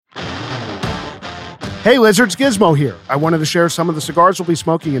Hey Lizards, Gizmo here. I wanted to share some of the cigars we'll be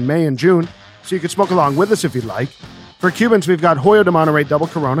smoking in May and June, so you can smoke along with us if you'd like. For Cubans, we've got Hoyo de Monterrey Double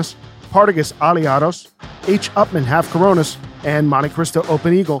Coronas, Partagas Aliados, H. Upman Half Coronas, and Montecristo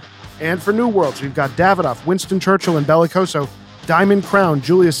Open Eagle. And for New Worlds, we've got Davidoff, Winston Churchill, and Bellicoso, Diamond Crown,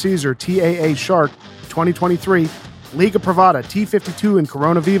 Julius Caesar, TAA Shark, 2023, Liga Privada, T52 in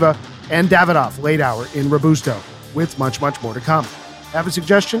Corona Viva, and Davidoff Late Hour in Robusto, with much, much more to come. Have a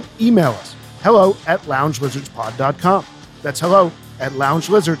suggestion? Email us. hello@loungelizardspod.com. That's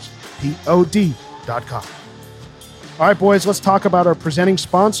hello@loungelizardspod.com. All right, boys, let's talk about our presenting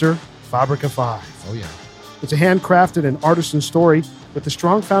sponsor, Fabrica 5. Oh, yeah. It's a handcrafted and artisan story with the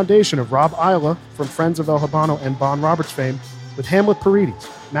strong foundation of Rob Isla from Friends of El Habano and Bon Roberts fame, with Hamlet Paredes,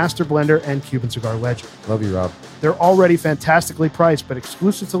 master blender and Cuban cigar legend. Love you, Rob. They're already fantastically priced, but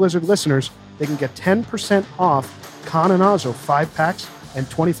exclusive to Lizard listeners, they can get 10% off Cananazo 5-packs and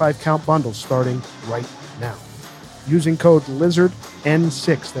 25-count bundles starting right now. Using code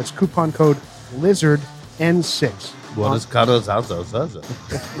LIZARDN6. That's coupon code LIZARDN6. What is Cananazo?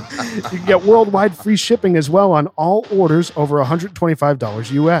 You can get worldwide free shipping as well on all orders over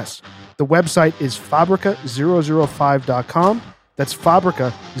 $125 US. The website is Fabrica005.com. That's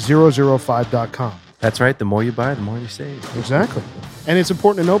Fabrica005.com. That's right. The more you buy, the more you save. Exactly. And it's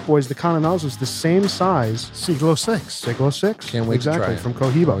important to note, boys, the Cananazo is the same size. Siglo 6. Siglo 6. Can't wait to try it. From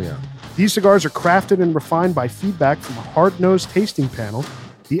Cohiba. Oh, yeah. These cigars are crafted and refined by feedback from a hard-nosed tasting panel,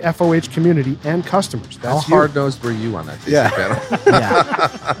 the FOH community, and customers. How That's you. hard-nosed were you on that tasting panel?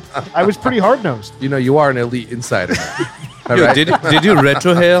 Yeah. I was pretty hard-nosed. You know, you are an elite insider. All Yo, right? did you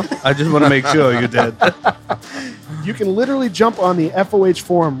retrohale? I just want to make sure you did. You can literally jump on the FOH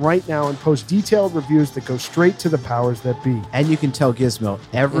forum right now and post detailed reviews that go straight to the powers that be. And you can tell Gizmo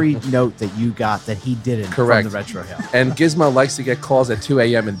every note that you got that he didn't Correct. from the retro hail. And Gizmo likes to get calls at 2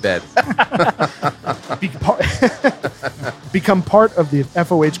 a.m. in bed. Become part of the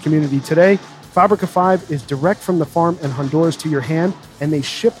FOH community today. Fabrica 5 is direct from the farm in Honduras to your hand, and they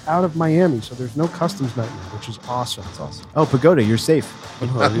ship out of Miami, so there's no customs nightmare, which is awesome. That's awesome. Oh, Pagoda, you're safe.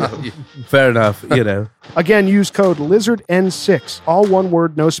 Fair enough, you know. Again, use code LIZARDN6, all one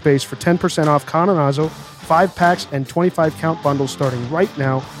word, no space, for 10% off Cananazo, 5-packs, and 25-count bundles starting right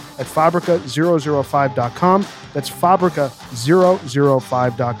now at Fabrica005.com. That's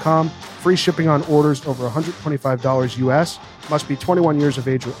Fabrica005.com. Free shipping on orders over $125 US. Must be 21 years of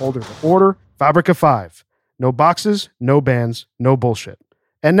age or older to order. Fabrica 5. No boxes, no bands, no bullshit.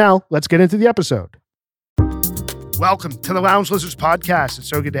 And now, let's get into the episode. Welcome to the Lounge Lizards podcast. It's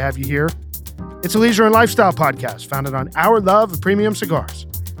so good to have you here. It's a leisure and lifestyle podcast founded on our love of premium cigars,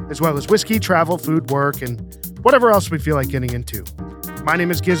 as well as whiskey, travel, food, work, and whatever else we feel like getting into. My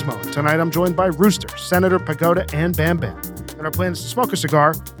name is Gizmo. Tonight I'm joined by Rooster, Senator, Pagoda, and Bam Bam. And our plan is to smoke a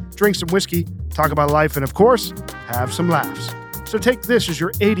cigar, drink some whiskey, talk about life, and of course, have some laughs. So take this as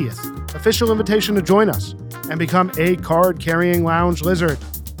your 80th official invitation to join us and become a card-carrying lounge lizard.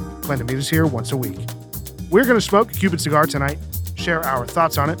 Plan to meet us here once a week. We're going to smoke a Cuban cigar tonight, share our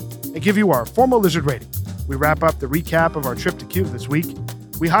thoughts on it, and give you our formal lizard rating. We wrap up the recap of our trip to Cuba this week.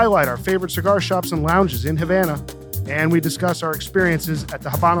 We highlight our favorite cigar shops and lounges in Havana, and we discuss our experiences at the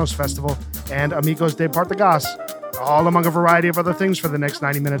Habanos Festival and Amigos de Partagas, all among a variety of other things for the next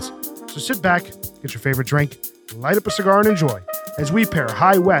 90 minutes. So sit back, get your favorite drink, light up a cigar, and enjoy as we pair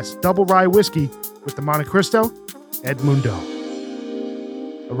High West Double Rye Whiskey with the Montecristo Edmundo.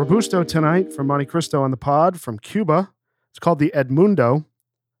 A Robusto tonight from Montecristo on the pod from Cuba. It's called the Edmundo.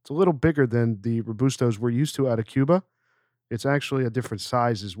 It's a little bigger than the Robustos we're used to out of Cuba. It's actually a different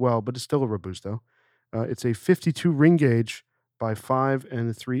size as well, but it's still a Robusto. It's a 52 ring gauge by 5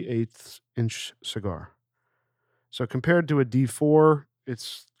 3/8 inch cigar. So compared to a D4,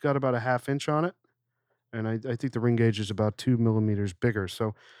 it's got about a ½ inch on it. And I think the ring gauge is about 2 millimeters bigger.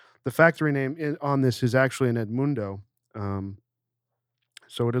 So the factory name on this is actually an Edmundo.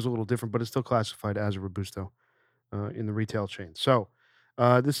 So it is a little different, but it's still classified as a Robusto in the retail chain. So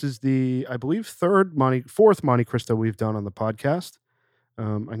this is the, I believe, fourth Montecristo we've done on the podcast. I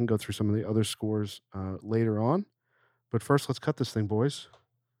can go through some of the other scores later on. But first, let's cut this thing, boys.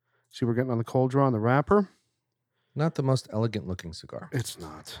 See, we're getting on the cold draw on the wrapper. Not the most elegant looking cigar. It's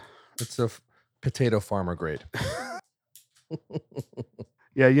not. It's a potato farmer grade.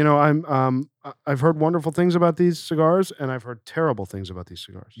 Yeah, you know, I've heard wonderful things about these cigars, and I've heard terrible things about these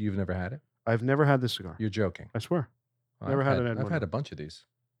cigars. You've never had it? I've never had this cigar. You're joking. I swear. Never had an Edmundo. I've had a bunch of these.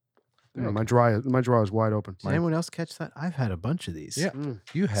 Yeah, my drawer is wide open. Did anyone else catch that? I've had a bunch of these. Yeah,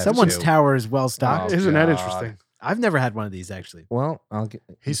 you have. Someone's too. tower is well stocked. Oh, Isn't that God. interesting? I've never had one of these actually. Well,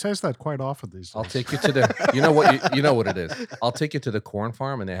 He says that quite often these days. I'll take you to the. You know what? You know what it is. I'll take you to the corn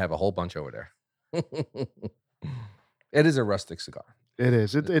farm, and they have a whole bunch over there. It is a rustic cigar. It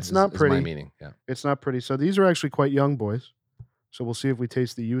is. It's not is pretty. my meaning. Yeah. It's not pretty. So these are actually quite young boys. So we'll see if we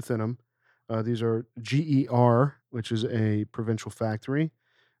taste the youth in them. These are GER, which is a provincial factory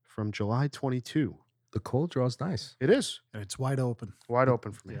from July 22. The cold draw is nice. It is And it's wide open. wide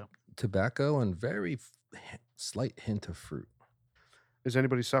open for me. Yeah. Tobacco and very slight hint of fruit. Is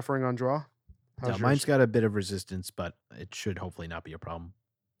anybody suffering on draw? No, How's mine's yours? got a bit of resistance, but it should hopefully not be a problem.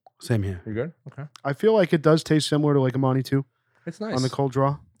 Same here. You good? Okay. I feel like it does taste similar to like a Monty 2 It's nice. on the cold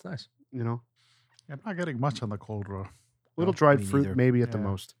draw. It's nice. You know, I'm not getting much on the cold draw. a little No, dried me fruit neither. maybe at the Yeah.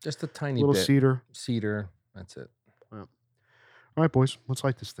 most. Just a A tiny little bit. cedar. Cedar. That's it. All right, boys, let's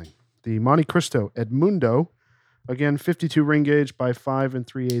light this thing. The Montecristo Edmundo, again, 52 ring gauge by 5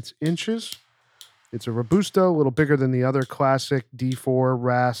 3/8 inches. It's a Robusto, a little bigger than the other classic D4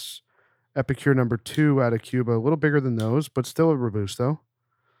 RAS Epicure number 2 out of Cuba. A little bigger than those, but still a Robusto.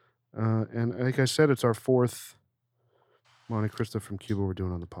 And like I said, it's our 4th Montecristo from Cuba we're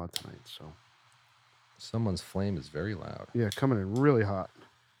doing on the pod tonight. So, Someone's flame is very loud. yeah, coming in really hot.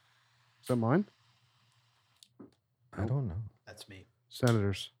 Is that mine? I don't know. That's me.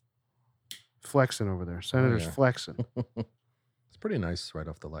 Senators. Flexing over there. Senators yeah. flexing. It's pretty nice right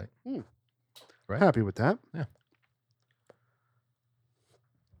off the light. Right? Happy with that. Yeah.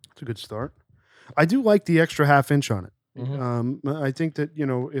 It's a good start. I do like the extra half inch on it. Mhm. I think that,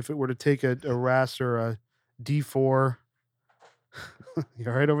 if it were to take a RAS or a D4, you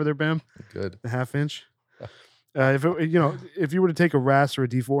all right over there, Bam? Good. The half inch? If you were to take a RAS or a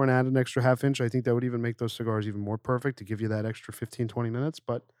D4 and add an extra half inch, I think that would even make those cigars even more perfect to give you that extra 15, 20 minutes.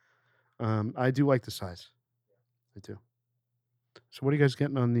 But I do like the size. I do. So what are you guys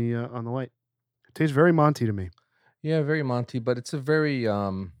getting on the light? It tastes very Monty to me. Yeah, very Monty, but it's a very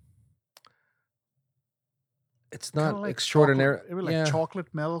it's Kinda not like extraordinary. Chocolate, maybe like yeah, chocolate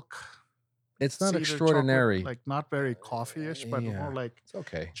milk. it's not cedar extraordinary. Chocolate, like not very coffee-ish, but Yeah. more like It's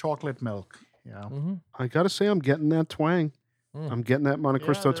okay. chocolate milk. Yeah. Mm-hmm. I got to say, I'm getting that twang. I'm getting that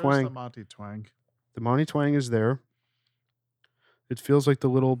Montecristo there's twang. the Monty twang. The Monty twang is there. It feels like the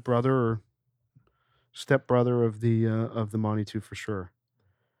little brother or step brother of the Monty 2 for sure.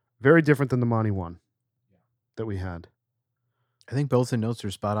 Very different than the Monty 1 that we had. I think both the notes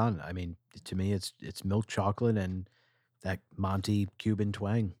are spot on. I mean, to me, it's milk chocolate and that Monty Cuban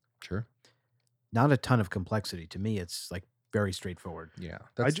twang. Sure. Not a ton of complexity. To me, it's like very straightforward. Yeah.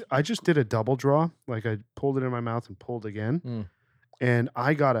 I just did a double draw. Like I pulled it in my mouth and pulled again. Mm. And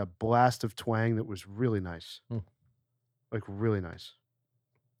I got a blast of twang that was really nice. Mm. Like really nice.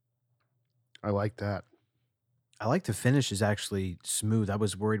 I like that. I like the finish is actually smooth. I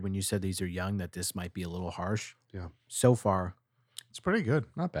was worried when you said these are young that this might be a little harsh. Yeah. So far, It's pretty good.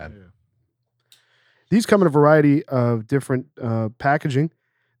 not bad. Yeah. These come in a variety of different packaging.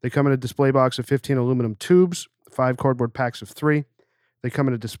 They come in a display box of 15 aluminum tubes, 5 cardboard packs of 3. They come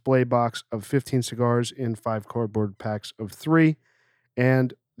in a display box of 15 cigars in 5 cardboard packs of 3.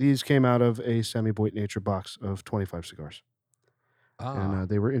 And these came out of a semi-Boit Nature box of 25 cigars. And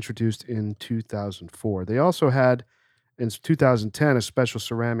they were introduced in 2004. They also had, in 2010, a special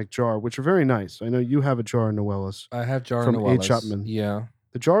ceramic jar, which are very nice. I know you have a jar, Noella's. I have jar from Noellas. A. Chapman. Yeah.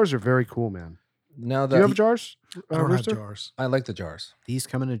 The jars are very cool, man. Now Do you that have jars, I don't have Rooster? jars. I like the jars. these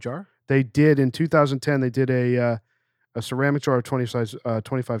come in a jar. They did in 2010. They did a ceramic jar of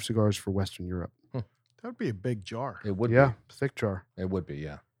 25 cigars for Western Europe. That would be a big jar. It would Yeah, thick jar. be. It would be,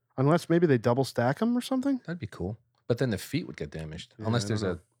 yeah. Unless maybe they double stack them or something. That'd be cool. But then the feet would get damaged. Yeah, Unless I there's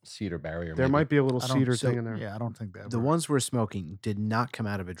don't a cedar barrier. There maybe. might be a little I don't- cedar so- thing in there. Yeah, I don't think that. The ones we're smoking did not come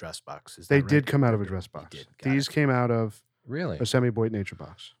out of a dress box. Is They that right? did come out of a Okay, dress they box. did. Got These it. came out of Really? a semi-Boit Nature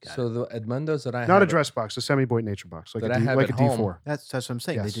box. Got So the Edmundos that I Not a have, dress box, a semi-Boit Nature box, like That a I have like a at home. D4. That's what I'm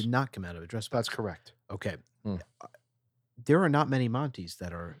saying. Yes. They did not come out of a dress box. That's correct. Okay. Hmm. There are not many Montes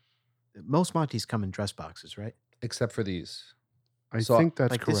that are. Most Montes come in dress boxes, right? except for these. I So, think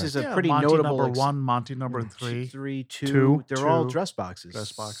that's like correct. this is a Yeah, pretty Monty notable. number 1, Monty number 3. 3, 2. Two, They're all two. dress boxes.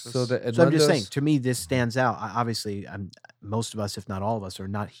 Dress boxes. So the Edmundos, So I'm just saying, to me, this stands out. Obviously, most of us, if not all of us, are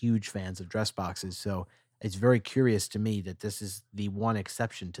not huge fans of dress boxes. So it's very curious to me that this is the one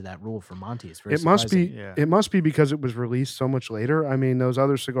exception to that rule for Monty. It's very It must be. surprising. Yeah. It must be because it was released so much later. I mean, those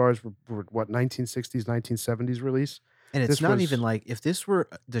other cigars were what 1960s, 1970s release. And it's this not was- even like if this were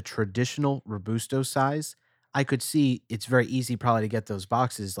the traditional Robusto size, I could see it's very easy probably to get those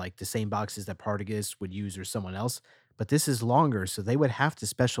boxes, like the same boxes that Partagas would use or someone else. But this is longer, so they would have to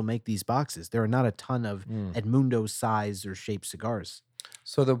special make these boxes. There are not a ton of Mm. Edmundo size or shaped cigars.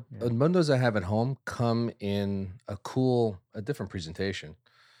 So the Yeah. Edmundos I have at home come in a different presentation.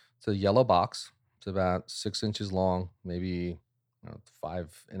 It's a yellow box. It's about 6 inches long, maybe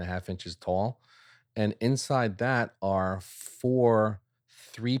 5.5 inches tall. And inside that are 4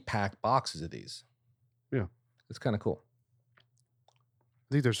 3-pack boxes of these. Yeah. It's kind of cool.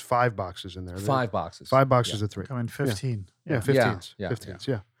 I think there's 5 boxes in there. 5 boxes. 5 boxes of 3. Come in 15. Yeah, Yeah. 15s. Yeah, 15s,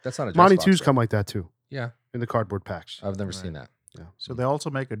 yeah. That's not a Monty dress box, 2s right? come like that too, Yeah. in the cardboard packs. I've never Right. seen that. So they also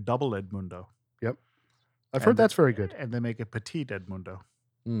make a double Edmundo. I've heard And that's very good. And they make a petite Edmundo.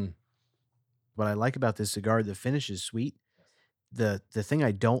 Mm. What I like about this cigar, the finish is sweet. The thing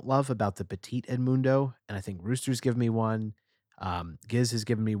I don't love about the Petite Edmundo, and I think Rooster's given me one, Giz has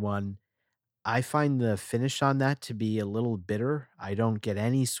given me one, I find the finish on that to be a little bitter. I don't get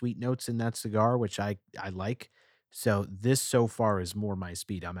any sweet notes in that cigar, which I like. So this so far is more my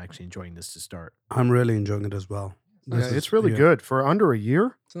speed. I'm actually enjoying this to start. I'm really enjoying it as well. Yeah, This is- it's really yeah. good for under a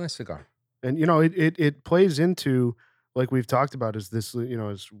year. It's a nice cigar. And, it plays into, like we've talked about, is this,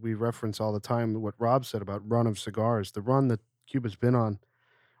 as we reference all the time, what Rob said about run of cigars, the run that Cuba's been on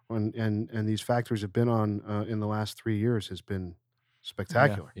and these factories have been on in the last 3 years has been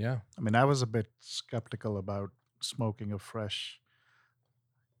spectacular. Yeah. I mean, I was a bit skeptical about smoking a fresh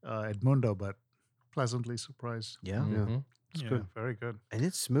Edmundo, but pleasantly surprised. Yeah. Mhm. It's Yeah, good. very good. And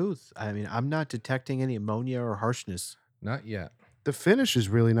it's smooth. I mean, I'm not detecting any ammonia or harshness. Not yet. The finish is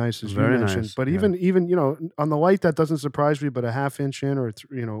really nice, as Very you mentioned. nice, But yeah. even on the light, that doesn't surprise me. But a half inch in, or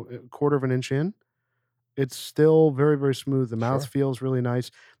a quarter of an inch in, it's still very, very smooth. The mouth Sure. feels really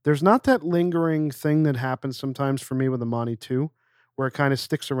nice. There's not that lingering thing that happens sometimes for me with the Monty 2, where it kind of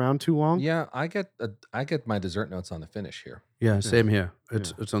sticks around too long. Yeah, I get my dessert notes on the finish here. Yeah, same here.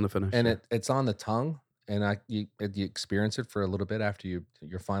 It's on the finish. And yeah. it's on the tongue, and you experience it for a little bit after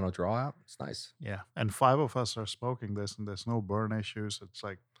your final draw out. It's nice. Yeah. And 5 of us are smoking this, and there's no burn issues. It's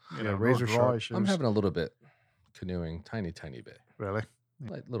like, Yeah, no razor draw sharp. issues. I'm having a little bit canoeing, tiny bit, Really?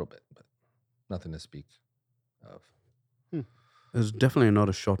 like little bit, but nothing to speak of. It's definitely not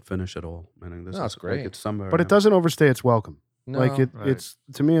a short finish at all. I think this No, is it's great. Like it's somewhere. But it in- doesn't overstay its welcome. No, Like right. it's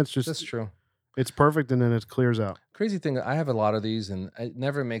to me, it's just that's true. it's perfect, and then it clears out. Crazy thing, I have a lot of these, and it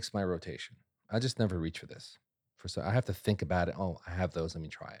never makes my rotation. I just never reach for this. I have to think about it. Oh, I have those. Let me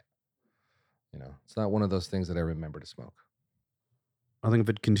try it. It's not one of those things that I remember to smoke. I think if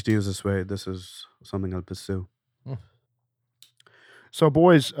it continues this way, this is something I'll pursue. So,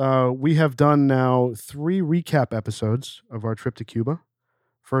 boys, we have done now 3 recap episodes of our trip to Cuba.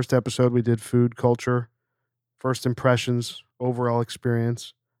 First episode, we did food, culture, first impressions, overall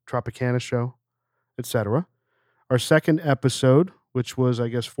experience, Tropicana show, etc. Our second episode, which was, I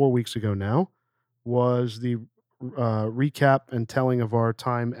guess, 4 weeks ago now, was the recap and telling of our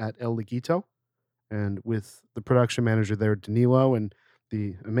time at El Laguito, and with the production manager there, Danilo, and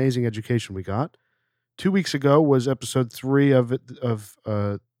the amazing education we got. 2 weeks ago was episode 3 of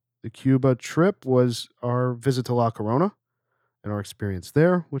the Cuba trip, was our visit to La Corona and our experience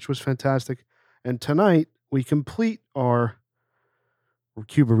there, which was fantastic. And tonight we complete our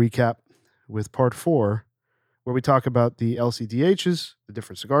Cuba recap with part 4, where we talk about the LCDHs, the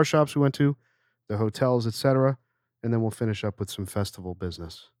different cigar shops we went to, the hotels, etc. And then we'll finish up with some festival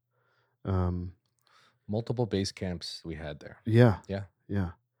business. Multiple base camps we had there. Yeah. Yeah.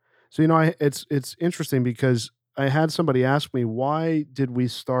 So it's interesting because I had somebody ask me, why didn't we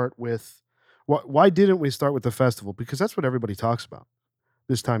start with the festival? Because that's what everybody talks about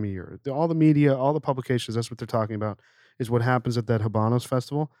this time of year. All the media, all the publications, that's what they're talking about, is what happens at that Habanos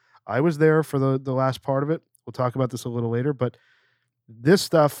festival. I was there for the last part of it. We'll talk about this a little later, but this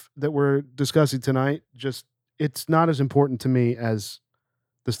stuff that we're discussing tonight, it's not as important to me as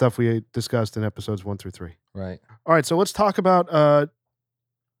the stuff we discussed in episodes 1 through 3. Right. All right, so let's talk about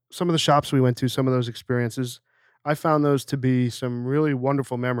some of the shops we went to, some of those experiences. I found those to be some really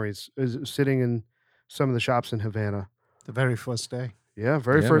wonderful memories, sitting in some of the shops in Havana. The very first day. Yeah, Yeah,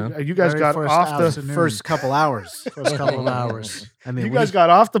 first. man. You guys Very got first off the afternoon. First couple hours. First couple of hours. I mean, you guys got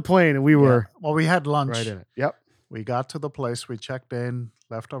off the plane, and we were Well, we had lunch. right in it. Yep. We got to the place, we checked in,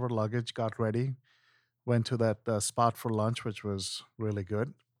 left our luggage, got ready, went to that spot for lunch, which was really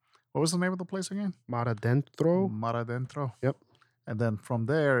good. What was the name of the place again? Mar Adentro. Mar Adentro. Yep. And then from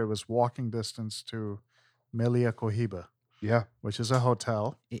there, it was walking distance to Melia Cohiba, Yeah. which is a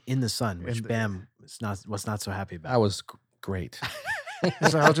hotel. in the sun, which In the- Bam was not so happy That about. was great.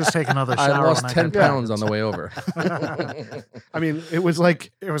 So I'll just take another I shower. lost when 10 get back. pounds on the way over. I mean, it was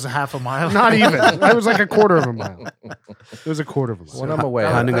like It was a half a mile. not even. It was like a quarter of a mile. It was a quarter of a mile. When I'm away,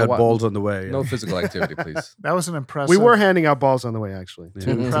 Handing I out wa- balls on the way. No yeah. physical activity, please. That was an impressive. We were handing out balls on the way, actually. Yeah.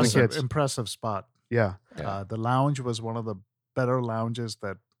 To the impressive, kids. impressive spot. Yeah. Yeah. The lounge was one of the better lounges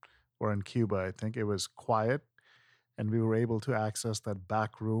that were in Cuba. I think it was quiet, and we were able to access that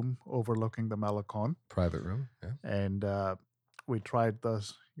back room overlooking the Malecon. Private room. Yeah. And we tried you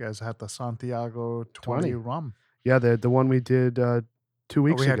guys had the Santiago 20 20. rum. Yeah, the one we did 2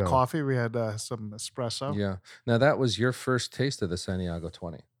 weeks We ago. had coffee. We had some espresso. Yeah. Now that was your first taste of the Santiago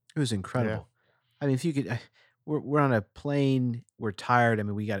 20. It was incredible. I mean, if you could, we're on a plane. We're tired. I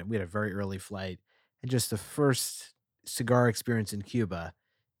mean, we had a very early flight, and just the first cigar experience in Cuba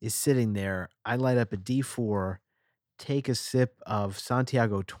is sitting there. I light up a D4, take a sip of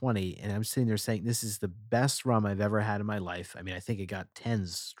Santiago 20, and I'm sitting there saying, "This is the best rum I've ever had in my life." I mean, I think it got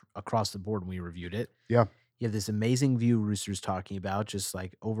 10s across the board when we reviewed it. Yeah. You have this amazing view Rooster's talking about, just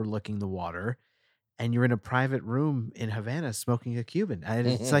like overlooking the water. And you're in a private room in Havana smoking a Cuban. And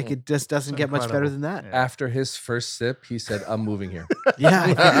it's like it just doesn't get much better than that. Yeah. After his first sip, he said, "I'm moving here." Yeah, I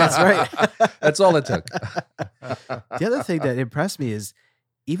think that's right. That's all it took. The other thing that impressed me is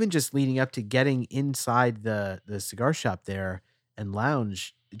even just leading up to getting inside the cigar shop there and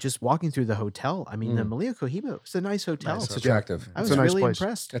lounge, just walking through the hotel. I mean, the Malia Cohiba, it's a nice hotel. Nice It's hotel. attractive. I It's was a nice really place.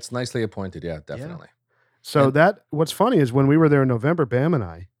 impressed. It's nicely appointed. Yeah, definitely. So And- what's funny is when we were there in November, Bam and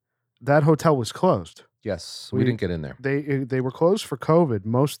I, that hotel was closed. Yes, We- we didn't get in there. They were closed for COVID.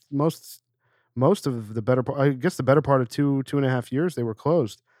 Most of the better part, I guess the better part of 2.5 years, they were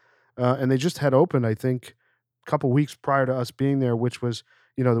closed, and they just had opened. I think a couple weeks prior to us being there, which was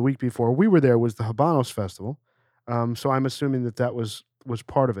the week before we were there was the Habanos Festival. So I'm assuming that was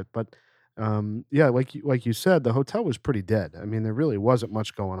part of it. But yeah, like you said, the hotel was pretty dead. I mean, there really wasn't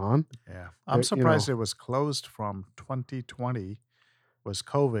much going on. Yeah. I'm you surprised know. it was closed from 2020 was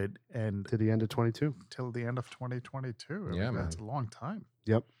COVID and To the end of 22. till the end of 2022. I Yeah, mean, man. that's a long time.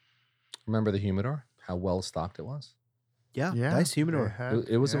 Yep. Remember the humidor? How well stocked it was? Yeah, Yeah. nice they humidor. had-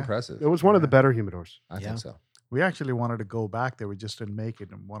 It was yeah. impressive. It was one of the Yeah. better humidors. I Yeah. think so. We actually wanted to go back there. We just didn't make it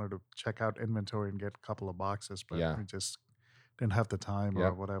and wanted to check out inventory and get a couple of boxes, but Yeah. we just didn't have the time or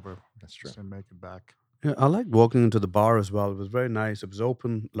Yep. whatever. That's true. Just didn't make it back. Yeah, I liked walking into the bar as well. It was very nice. It was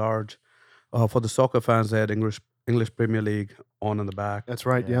open, large. For the soccer fans, they had English Premier League on in the back. That's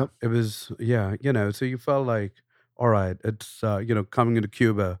right. Yeah. Yep. It was, so you felt like, all right, it's, coming into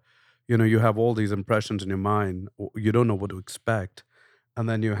Cuba, you have all these impressions in your mind. You don't know what to expect. And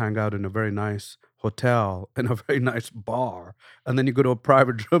then you hang out in a very nice hotel, in a very nice bar. And then you go to a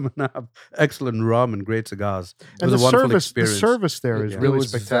private room and have excellent rum and great cigars. It And was the a wonderful service, experience. the service there is Yeah. really It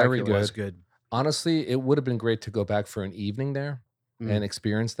was very spectacular. good. It was good. Honestly, it would have been great to go back for an evening there Mm. and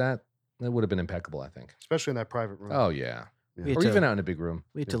experience that. It would have been impeccable, I think. Especially in that private room. Oh, yeah. Yeah. We had Or to- even out in a big room.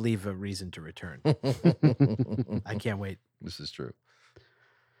 We had to leave a reason to return. I can't wait. This is true.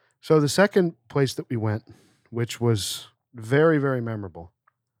 So the second place that we went, which was very, very memorable,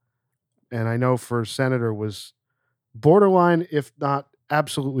 and I know for Senator was borderline, if not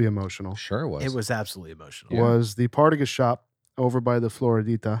absolutely emotional, Sure was. It was absolutely emotional. Yeah. was the Partagas shop over by the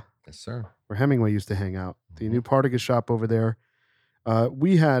Floridita, Yes, sir. where Hemingway used to hang out. The Mhm. new Partagas shop over there.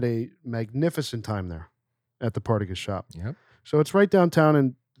 We had a magnificent time there at the Partagas shop. Yep. So it's right downtown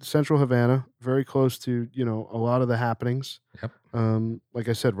in central Havana, very close to, a lot of the happenings. Yep. Like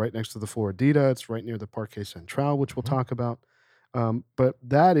I said, right next to the Floridita. It's right near the Parque Central, which we'll Mhm. talk about. But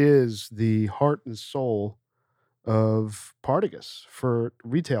that is the heart and soul of Partagas for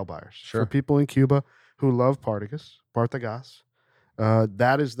retail buyers, Sure. for people in Cuba who love Partagas.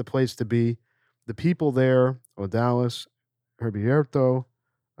 That is the place to be. The people there, Odalis, Herbierto,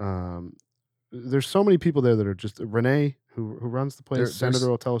 there's so many people there that are just Renee, who runs the place. They're- Senator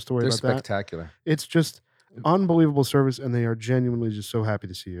will tell a story They're about that. spectacular. It's just unbelievable service, and they are genuinely just so happy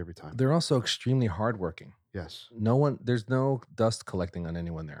to see you every time. They're also extremely hardworking. Yes. There's no dust collecting on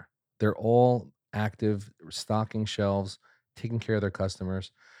anyone there. They're all active, stocking shelves, taking care of their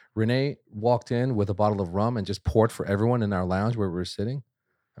customers. Renee walked in with a bottle of rum and just poured for everyone in our lounge where we were sitting.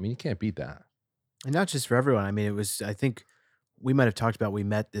 I mean, you can't beat that. And not just for everyone. I mean, it was, I think we might have talked about, we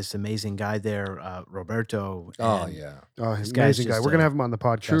met this amazing guy there, Roberto. Oh, and yeah. Oh, This he's guy's amazing guy. just We're gonna a have him on the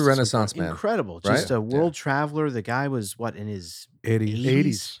podcast. True at some Renaissance point. man. Incredible. right? Just a Yeah. world traveler. The guy was in his 80s.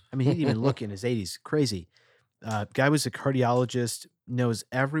 80s. I mean, he didn't even look in his 80s. Crazy. Guy was a cardiologist, knows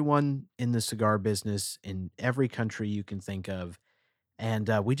everyone in the cigar business in every country you can think of. And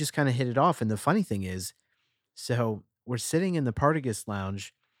we just kind of hit it off. And the funny thing is, so we're sitting in the Partagas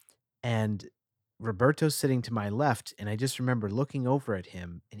lounge and Roberto's sitting to my left. And I just remember looking over at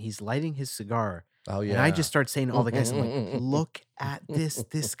him and he's lighting his cigar. Oh, yeah. And I just start saying to all the guys, I'm like, look at this.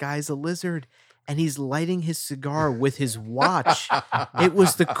 This guy's a lizard. And he's lighting his cigar with his watch. It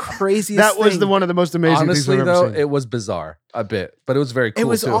was the craziest That was thing. one of the most amazing Honestly, things I've though, ever seen. it was bizarre a bit, but it was very cool It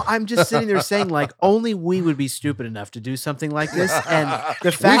was. too. I'm just sitting there saying, like, only we would be stupid enough to do something like this. And the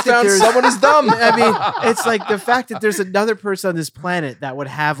we fact that found there's someone who's dumb. I mean, it's like the fact that there's another person on this planet that would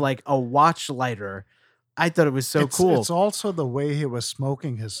have like a watch lighter I thought it was so cool. It's also the way he was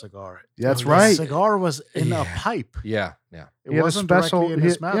smoking his cigar. That's The right. cigar was in a Yeah. pipe. Yeah. It He had a wasn't special- directly in he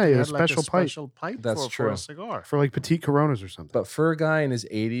his had- mouth. yeah, he he had had a like special a pipe. special pipe That's for true. a cigar. For like petite Coronas or something. But for a guy in his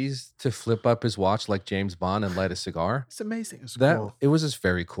 80s to flip up his watch like James Bond and light a cigar, It's amazing. It's that cool. it was just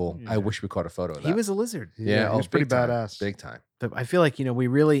very cool. I Yeah. wish we caught a photo of that. He was a lizard. yeah, he was pretty big time, badass. Big time. But I feel like, we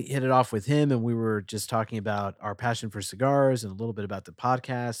really hit it off with him, and we were just talking about our passion for cigars and a little bit about the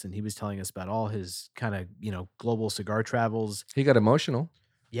podcast. And he was telling us about all his kind of, global cigar travels. He got emotional.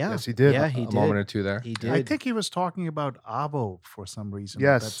 Yeah. Yes, he did. Yeah, a he did. moment or two there. He did. I think he was talking about Avo for some reason at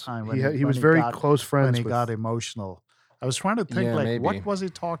Yes, that time. he when was he very got- close when friends he with. got emotional. I was trying to think, Yeah, like, maybe. what was he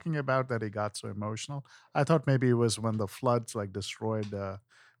talking about that he got so emotional? I thought maybe it was when the floods like destroyed the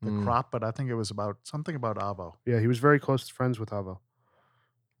crop, but I think it was about something about Avo. Yeah, he was very close friends with Avo.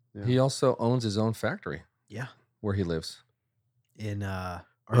 Yeah. He also owns his own factory Yeah. where he lives. In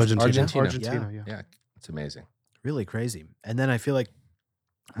Argentina. Argentina, yeah. Yeah, it's amazing. Really crazy. And then I feel like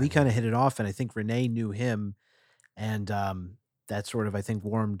we kind of hit it off, and I think Renee knew him, and that sort of, I think,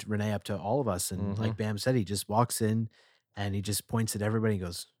 warmed Renee up to all of us. And like Bam said, he just walks in and he just points at everybody and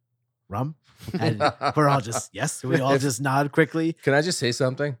goes, rum? And we're all just, yes. We all just nod quickly. Can I just say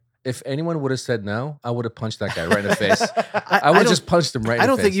something? If anyone would have said no, I would have punched that guy right in the face. I I would have don't- just punched him right in the I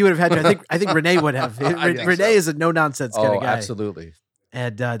don't face. think you would have had to. I think Renee would have. I think Renee so. is a no nonsense kind Oh, of guy. absolutely.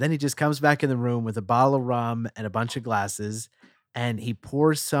 And then he just comes back in the room with a bottle of rum and a bunch of glasses, and he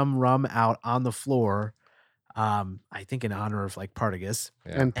pours some rum out on the floor. I think in honor of like Partagas.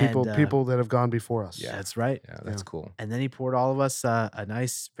 Yeah. And people And, people that have gone before us. Yeah. That's right. Yeah, that's cool. And then he poured all of us a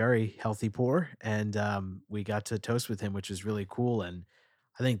nice, very healthy pour, and we got to toast with him, which was really cool. And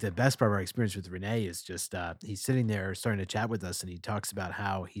I think the best part of our experience with Renee is just he's sitting there starting to chat with us, and he talks about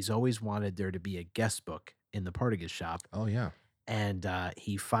how he's always wanted there to be a guest book in the Partagas shop. Oh, yeah. And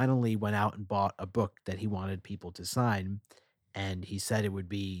he finally went out and bought a book that he wanted people to sign. And he said it would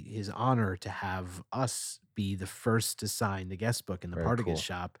be his honor to have us be the first to sign the guest book in the Very Partagas cool.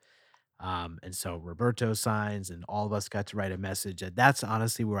 shop. And so Roberto signs, and all of us got to write a message. And that's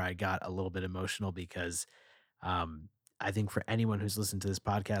honestly where I got a little bit emotional, because I think for anyone who's listened to this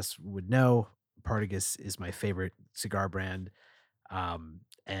podcast would know, Partagas is my favorite cigar brand.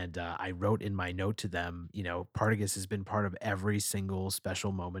 And I wrote in my note to them, Partagas has been part of every single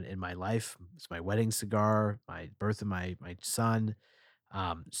special moment in my life. It's my wedding cigar, my birth of my son,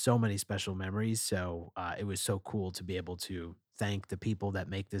 so many special memories. So it was so cool to be able to thank the people that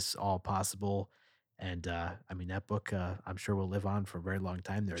make this all possible. And I mean, that book, I'm sure will live on for a very long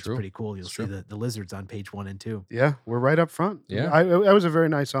time there. True. It's pretty cool. You'll It's see true. the lizards on page 1 and 2. Yeah, we're right up front. Yeah. That was a very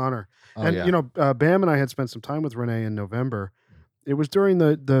nice honor. Oh, And, yeah. Bam and I had spent some time with Renee in November. It was during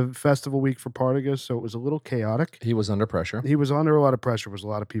the festival week for Partagas, so it was a little chaotic. He was under pressure. He was under a lot of pressure. There was a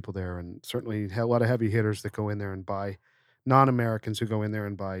lot of people there, and certainly had a lot of heavy hitters that go in there and buy, non-Americans who go in there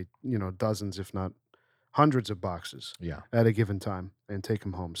and buy, dozens, if not hundreds of boxes Yeah. at a given time and take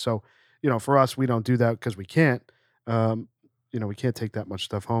them home. So, for us, we don't do that because we can't. We can't take that much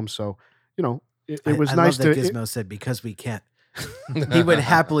stuff home. So, it was I nice love that to. Gizmo said, because we can't. He would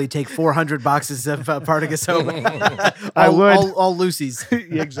happily take 400 boxes of Partagas home. I would. All Lucy's.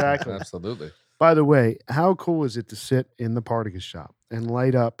 Exactly. Absolutely. By the way, how cool is it to sit in the Partagas shop and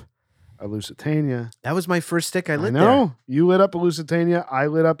light up a Lusitania? That was my first stick I lit know. You lit up a Lusitania. I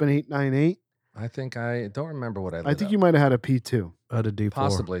lit up an 898. I think I don't remember what I I lit think up. you might have had a P2. At a D4.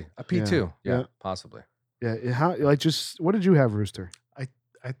 Possibly. A P2. Yeah. Yeah, possibly. Yeah. What did you have, Rooster?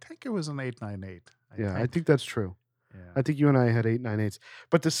 I think it was an 898. I think that's true. Yeah. I think you and I had 898s.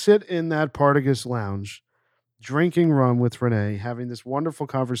 But to sit in that Partagas lounge, drinking rum with Renee, having this wonderful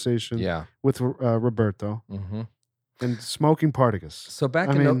conversation Yeah. with Roberto, Mm-hmm. and smoking Partagas. So back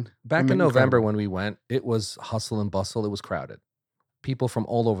I in mean, November incredible. when we went, it was hustle and bustle. It was crowded. People from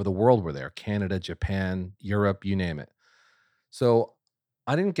all over the world were there. Canada, Japan, Europe, you name it. So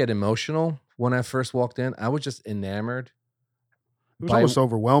I didn't get emotional when I first walked in. I was just enamored. It was almost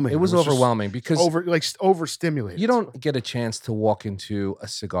overwhelming. It was just overwhelming because overstimulated. you don't get a chance to walk into a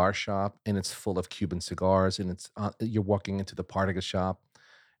cigar shop and it's full of Cuban cigars, and it's you're walking into the Partagas shop.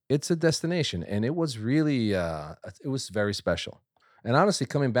 It's a destination, and it was really it was very special. And honestly,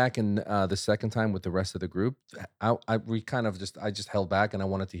 coming back in the second time with the rest of the group, I just held back, and I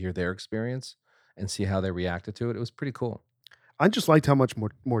wanted to hear their experience and see how they reacted to it. It was pretty cool. I just liked how much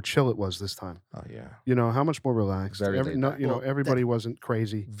more chill it was this time. Oh yeah, How much more relaxed. Very laid back. Well, everybody wasn't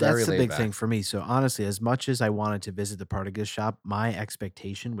crazy. Very That's the laid big back. thing for me. So honestly, as much as I wanted to visit the Partagas shop, my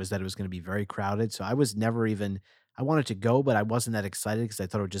expectation was that it was going to be very crowded. So I was never even, I wanted to go, but I wasn't that excited because I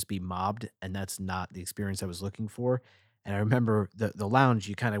thought it would just be mobbed. And that's not the experience I was looking for. And I remember the lounge,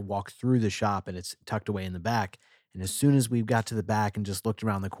 you kind of walk through the shop and it's tucked away in the back. And as soon as we got to the back and just looked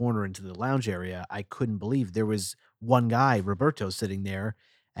around the corner into the lounge area, I couldn't believe there was one guy, Roberto, sitting there.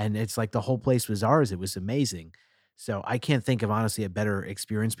 And it's like the whole place was ours. It was amazing. So I can't think of honestly a better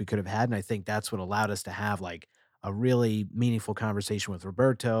experience we could have had. And I think that's what allowed us to have like a really meaningful conversation with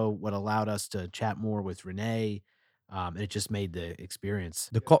Roberto, what allowed us to chat more with Renee. It just made the experience.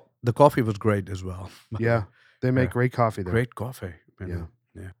 The coffee was great as well. Yeah, they make Yeah. great coffee there. Great coffee. you Yeah. know.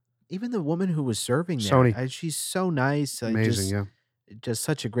 Yeah. Even the woman who was serving there, Sony. she's so nice. Amazing, Just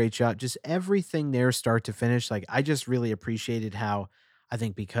such a great job. Just everything there, start to finish. Like I just really appreciated how I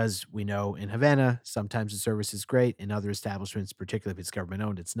think because we know in Havana sometimes the service is great, in other establishments, particularly if it's government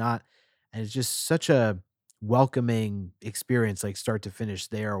owned, it's not. And it's just such a welcoming experience, like start to finish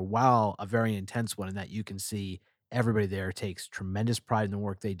there, while a very intense one in that you can see everybody there takes tremendous pride in the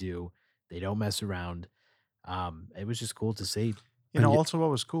work they do. They don't mess around. It was just cool to see. You know, And also what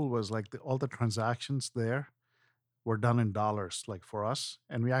was cool was like all the transactions there were done in dollars, like for us,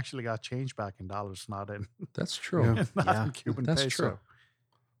 and we actually got change back in dollars, not in That's true. Yeah. not Yeah, in Cuban that's peso. true.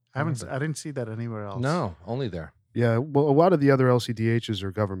 I didn't see that anywhere else. No, only there. Yeah. Well, a lot of the other LCDHs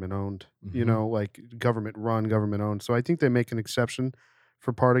are government owned, you Mhm. know, like government run, government owned. So I think they make an exception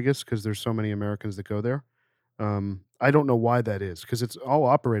for Partagas because there's so many Americans that go there. I don't know why that is because it's all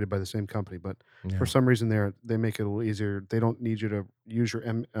operated by the same company, but Yeah. for some reason they make it a little easier. They don't need you to use your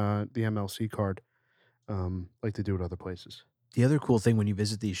the MLC card like they do at other places. The other cool thing when you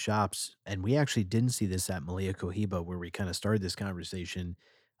visit these shops, and we actually didn't see this at Malia Cohiba, where we kind of started this conversation,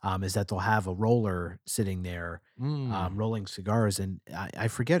 is that they'll have a roller sitting there, Mm. rolling cigars. And I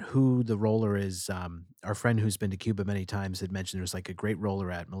forget who the roller is. Our friend who's been to Cuba many times had mentioned there's like a great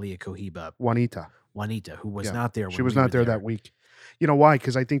roller at Malia Cohiba, Juanita, who was Yeah. not there. She when was we were not there that week. You know why?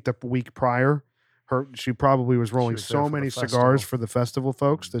 Because I think the week prior, she probably was rolling was there so for the many festival. cigars for the festival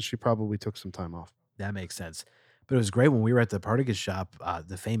folks that she probably took some time off. That makes sense. But it was great when we were at the Partagas shop.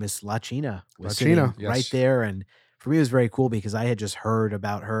 The famous La China was La sitting China. right Yes. there, and for me, it was very cool because I had just heard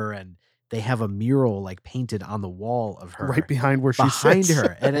about her, and they have a mural like painted on the wall of her, Right behind where she behind sits.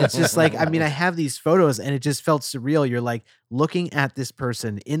 her, and it's just like I mean, I have these photos, and it just felt surreal. You're like looking at this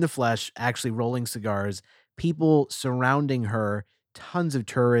person in the flesh, actually rolling cigars, people surrounding her, tons of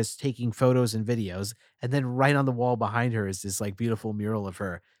tourists taking photos and videos, and then right on the wall behind her is this like beautiful mural of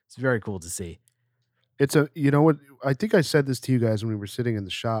her. It's very cool to see. It's a, you know what? I think I said this to you guys when we were sitting in the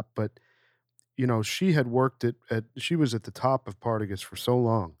shop, but you know, she had worked she was at the top of Partagas for so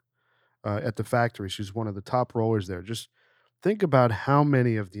long at the factory. She's one of the top rollers there. Just think about how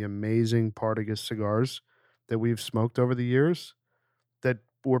many of the amazing Partagas cigars that we've smoked over the years that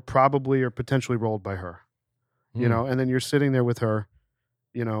were probably or potentially rolled by her, you Mm. know, and then you're sitting there with her,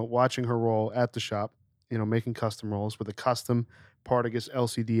 you know, watching her roll at the shop, you know, making custom rolls with a custom Partagas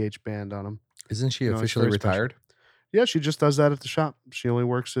LCDH band on them. Isn't she You know, it's officially very special. retired? Yeah, she just does that at the shop. She only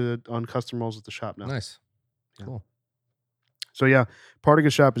works on custom rolls at the shop now. Nice. Yeah. Cool. So yeah,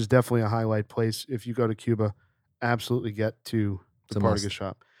 Partagas shop is definitely a highlight place. If you go to Cuba, absolutely get to It's the a must. Partagas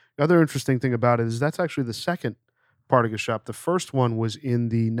shop. The other interesting thing about it is that's actually the second Partagas shop. The first one was in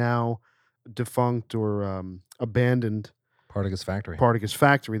the now defunct or abandoned Partagas factory. Partagas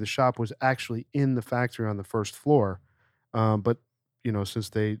factory. The shop was actually in the factory on the first floor, but you know, since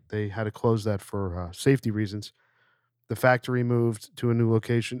they had to close that for safety reasons, the factory moved to a new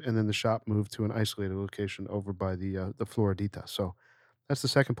location, and then the shop moved to an isolated location over by the Floridita. So that's the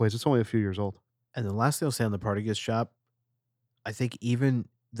second place. It's only a few years old. And the last thing I'll say on the Partagas shop, I think even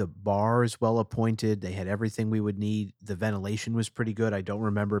the bar is well appointed. They had everything we would need. The ventilation was pretty good. I don't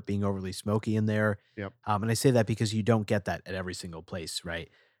remember it being overly smoky in there. Yep. And I say that because you don't get that at every single place, right?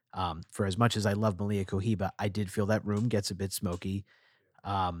 For as much as I love Malia Cohiba, I did feel that room gets a bit smoky.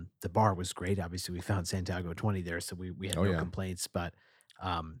 The bar was great. Obviously, we found Santiago 20 there, so we had Oh, no yeah. complaints, but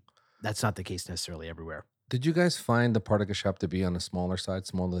that's not the case necessarily everywhere. Did you guys find the Partagas shop to be on the smaller side,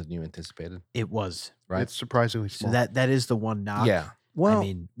 smaller than you anticipated? It was. Right. It's surprisingly So small. that is the one knock. Yeah. Well, I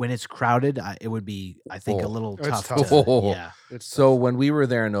mean, when it's crowded, it would be, I think, a Oh. little It's tough. tough. To, yeah. It's so tough. when we were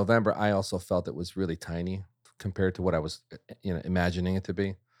there in November, I also felt it was really tiny compared to what I was, imagining it to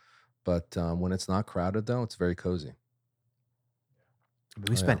be. But when it's not crowded, though, it's very cozy. I mean,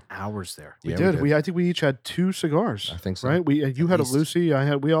 we Oh, spent hours there. we Yeah, did. I think we each had 2 cigars. I think so. Right? You had least. a Lucy.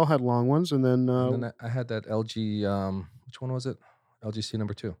 We all had long ones, and then, And then I had that LG. Which one was it? LGC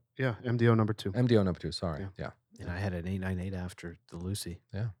number 2. yeah, MDO number 2. MDO number 2. Sorry. Yeah. Yeah. And I had an 898 after the Lucy.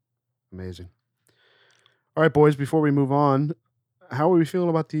 Amazing. All right, boys. Before we move on, how are we feeling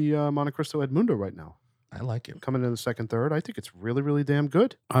about the Montecristo Edmundo right now? I like it. Coming in the second, third, I think it's really, really damn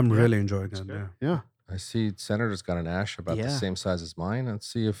good. I'm Yeah, really enjoying it's it. good. Yeah. Yeah. I see Senator's got an ash about the Yeah. same size as mine. Let's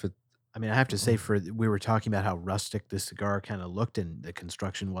see if it. I mean, I have to say, we were talking about how rustic this cigar kind of looked, and the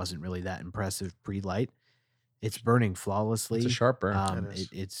construction wasn't really that impressive pre-light. It's burning flawlessly. It's a sharp burn. It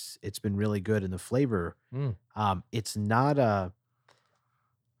is. It's been really good, and the flavor. Mm. It's not a.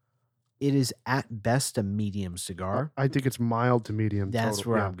 It is at best a medium cigar. I think it's mild to medium. That's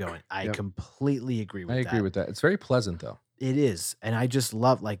total. where Yeah. I'm going. I Yep. completely agree with I that. agree with that. It's very pleasant though. It is, and I just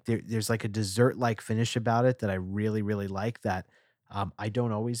love like there's like a dessert like finish about it that I really really like. That I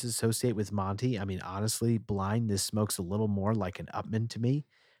don't always associate with Monty. I mean, honestly, blind, this smokes a little more like an Upman to me,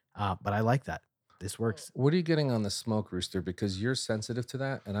 but I like that. This works. What are you getting on the smoke, Rooster? Because you're sensitive to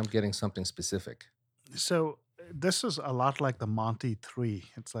that, and I'm getting something specific. So this is a lot like the Monty 3.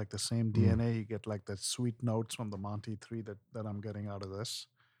 It's like the same DNA. You get like the sweet notes from the Monty 3 that I'm getting out of this.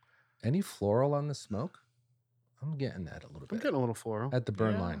 Any floral on the smoke? I'm getting that a little I'm bit getting a little floral. at the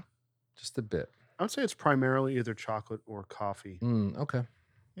burn Yeah. line, just a bit. I would say it's primarily either chocolate or coffee. Okay.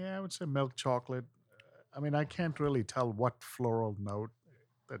 Yeah, I would say milk chocolate. I mean, I can't really tell what floral note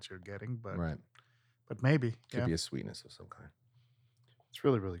that you're getting, but Right. but maybe. Could Yeah. be a sweetness of some kind. It's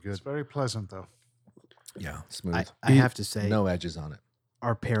really, really It's good. very pleasant though. Yeah. Smooth. I have to say, No edges on it.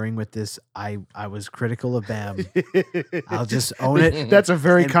 our pairing with this, I was critical of Bam. I'll just own it. That's a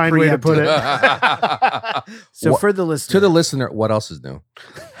very And kind way to put it. So What- for the listener, To the listener, what else is new?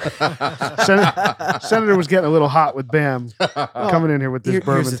 Senator was getting a little hot with Bam coming in here with this here's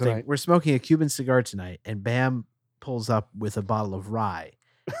bourbon the tonight. thing: we're smoking a Cuban cigar tonight, and Bam pulls up with a bottle of rye.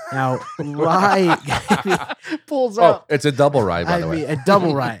 Now, rye Pulls Oh, out. it's a double rye, by I the mean, way. a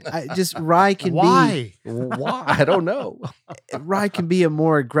double rye. Rye can Why? Why? I don't know. rye can be a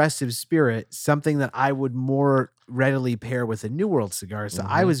more aggressive spirit, something that I would more readily pair with a New World cigar. So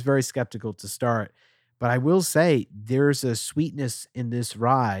I Mhm. was very skeptical to start, but I will say there's a sweetness in this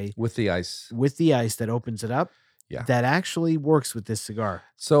rye With the ice. with the ice that opens it up. Yeah. That actually works with this cigar.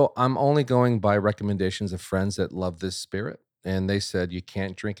 So I'm only going by recommendations of friends that love this spirit. And they said you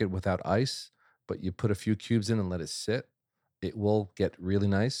can't drink it without ice, but you put a few cubes in and let it sit. It will get really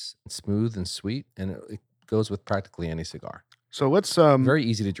nice, and smooth, and sweet. And it goes with practically any cigar. So let's Very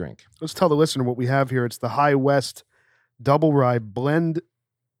easy to drink. let's tell the listener what we have here. It's the High West double rye blend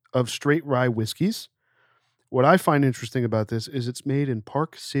of straight rye whiskeys. What I find interesting about this is it's made in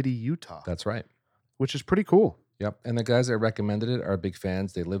Park City, Utah, That's right. which is pretty cool. Yep. And the guys that recommended it are big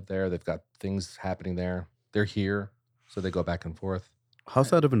fans. They live there. They've got things happening there. They're here. So they go back and forth. How's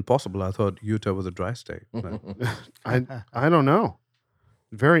that even possible? I thought Utah was a dry state. But I don't know.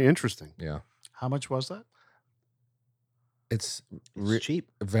 Very interesting. Yeah. How much was that? It's It's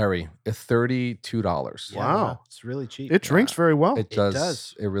cheap. very $32. Wow. It's really cheap. It drinks very well. It does.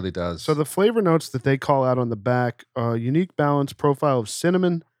 does. It really does. So the flavor notes that they call out on the back, unique balance profile of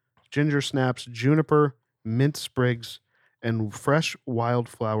cinnamon, ginger snaps, juniper, mint sprigs, and fresh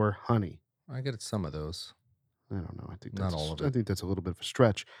wildflower honey. I get some of those. I don't know. I think Not that's all of I it. think that's a little bit of a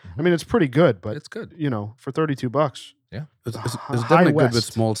stretch. I Mhm. mean, it's pretty good, but It's good. you know, for $32. it's High definitely good with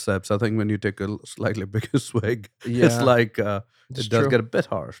West. small sips. I think when you take a slightly bigger swig, Yeah. it's like It's it does true. get a bit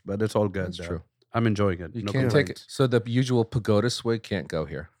harsh, but it's all good. That's true. I'm enjoying it. You No can't take complaints. it. So the usual pagoda swig can't go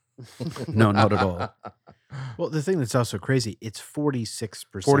here. No, not at all. Well, the thing that's also crazy, it's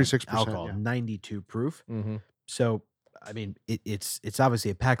 46% 46%, alcohol, yeah. 92 proof. Mm-hmm. So, I mean, it's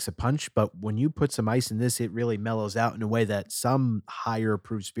obviously it packs a punch, but when you put some ice in this, it really mellows out in a way that some higher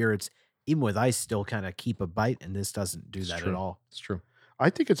proof spirits, even with ice, still kind of keep a bite, and this doesn't do It's that true. at all. It's true. I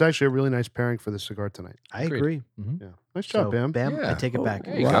think it's actually a really nice pairing for this cigar tonight. I Agreed. agree. Mm-hmm. Yeah. Nice job, So, Bam. Bam, I Yeah. take it Oh, back.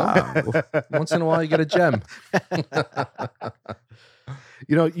 There you go. wow. Once in a while, you get a gem.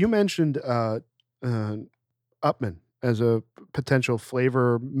 You know, you mentioned Upman as a potential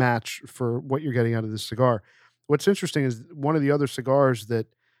flavor match for what you're getting out of this cigar. What's interesting is one of the other cigars that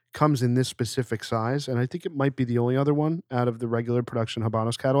comes in this specific size, and I think it might be the only other one out of the regular production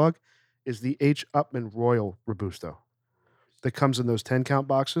Habanos catalog, is the H. Upman Royal Robusto that comes in those 10 count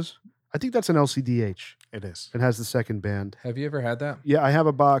boxes. I think that's an LCDH. It is. It has the second band. Have you ever had that? Yeah, I have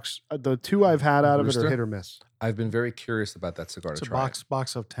a box. The two I've had out of it are Rooster? hit or miss. I've been very curious about that cigar It's to a try.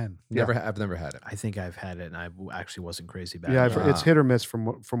 box of 10. I've never had it. I think I've had it, and I actually wasn't crazy about Yeah, it. it's hit or miss from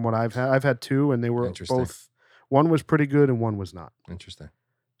what I've had. I've had two, and they were Interesting. both. One was pretty good, and one was not. Interesting.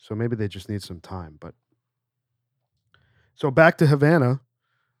 So maybe they just need some time. But so back to Havana.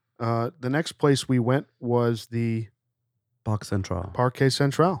 The next place we went was the Park Central. Parque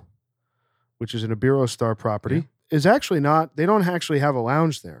Central, which is an Iberostar property. Is actually not. They don't actually have a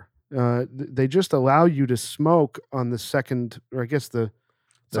lounge there. They just allow you to smoke on the second, or I guess the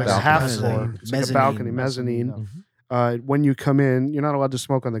It's like balcony. a half Kind of floor. like It's like a balcony, mezzanine. of- when you come in, you're not allowed to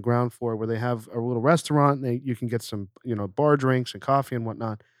smoke on the ground floor where they have a little restaurant. You can get some, bar drinks and coffee and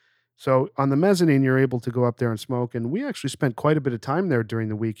whatnot. So on the mezzanine, you're able to go up there and smoke. And we actually spent quite a bit of time there during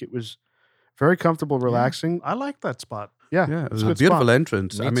the week. It was very comfortable, relaxing. I like that spot. Yeah, it was a a good beautiful spot.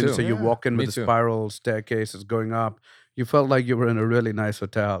 entrance. Me I mean, too. so you Yeah. walk in Me with the too. spiral staircases going up. You felt like you were in a really nice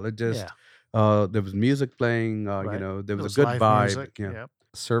hotel. It just, there was music playing. Right. There was a Those good live vibe. music, Yeah.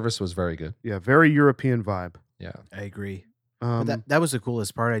 Service was very good. Yeah, very European vibe. Yeah. I agree. But Um, that was the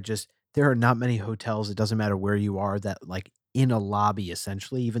coolest part. There are not many hotels. It doesn't matter where you are that like in a lobby,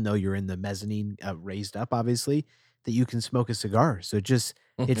 essentially, even though you're in the mezzanine raised up, obviously, that you can smoke a cigar. So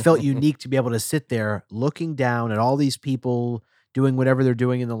it felt unique to be able to sit there looking down at all these people doing whatever they're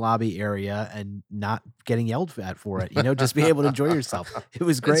doing in the lobby area and not getting yelled at for it. Just be able to enjoy yourself. It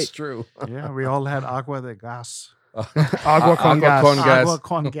was It's great. true. Yeah, we all had agua de gas. Agua con gas. Agua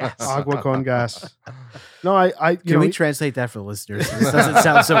con gas. Agua con gas. No, I Can we translate that for the listeners? This doesn't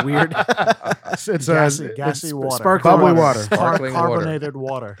sound so weird. it's gassy water. sparkling bubbly water. water. Sparkling water. Carbonated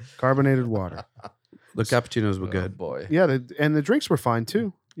water. Carbonated water. The cappuccinos were Oh, good. boy. Yeah, and the drinks were fine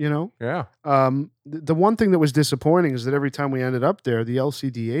too. Yeah. The one thing that was disappointing is that every time we ended up there, the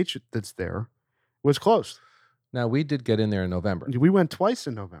LCDH that's there was closed. Now, we did get in there in November, We went twice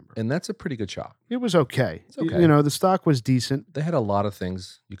in November. and that's a pretty good shop. It was okay. It's okay. The stock was decent. They had a lot of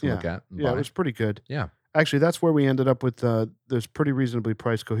things you can look at and Yeah, buy. it was pretty good. Yeah. Actually, that's where we ended up with those pretty reasonably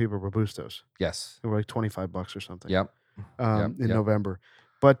priced Cohiba Robustos. Yes. They were like $25 or something. Yep. In yep. November.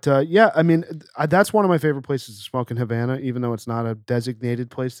 But I mean, that's one of my favorite places to smoke in Havana, even though it's not a designated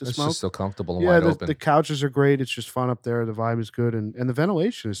place to It's smoke. just so comfortable and Yeah, wide open. the couches are great. It's just fun up there. The vibe is good, and the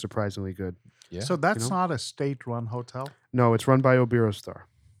ventilation is surprisingly good. Yeah. So that's know? not a state-run hotel. No, it's run by Oberostar.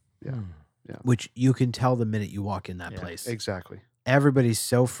 Yeah, Hmm. Which you can tell the minute you walk in that Yeah, place. exactly. Everybody's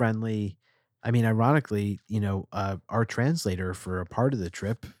so friendly. I mean, ironically, our translator for a part of the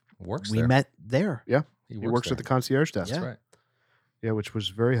trip, Works we there. met there. He works at the concierge desk. That's right. Yeah, which was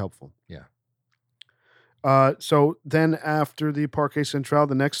very helpful. Yeah. So then after the Parque Central,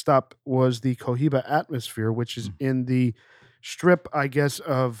 the next stop was the Cohiba Atmosphere, which is in the strip, I guess,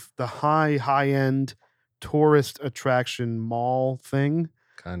 of the high-end tourist attraction mall thing,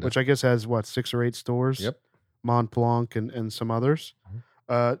 Kind of. which I guess has, 6 or 8 stores? Yep. Mont Blanc and some others.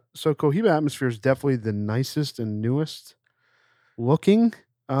 Mhm. So Cohiba Atmosphere is definitely the nicest and newest looking.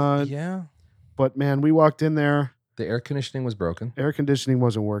 Yeah. But man, we walked in there. The air conditioning was broken. Air conditioning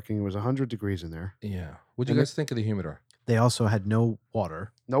wasn't working. It was 100 degrees in there. Yeah. What do And you guys think of the humidor? They also had no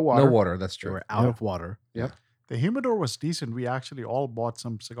water. No water. No water. That's They true. were out Yeah. of water. The humidor was decent. We actually all bought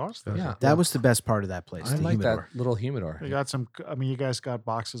some cigars there. Yeah. That was the best part of that place. I the like humidor. that little humidor. We got some. I mean, you guys got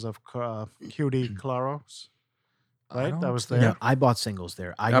boxes of QD Claros, I right? don't That was think- there. No, I bought singles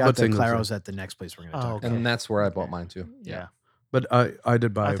there. I I got bought the singles there. Claros at the next place we're going to Oh, talk okay. about. And that's where I bought Okay. mine too. Yeah. But I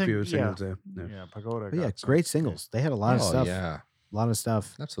did buy I a think- few singles there. Yeah. Yeah. Pagoda. But yeah, got some. great singles. They had a lot of Oh, stuff. yeah. A lot of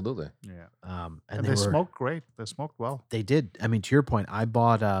stuff. Absolutely. Yeah. And they were, smoked great. They smoked well. They did. I mean, to your point, I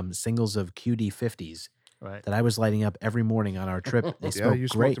bought singles of QD50s Right. that I was lighting up every morning on our trip. They Yeah, smoked you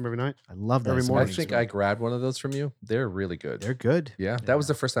smoked great. them every night. I love that. every I morning. think I grabbed one of those from you. They're really good. They're good. Yeah. That was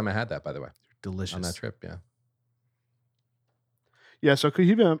the first time I had that, by the way, Delicious. on that trip. Yeah. Yeah, so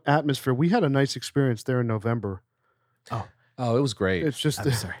Cohiba Atmosphere, we had a nice experience there in November. Oh, it was great. It's just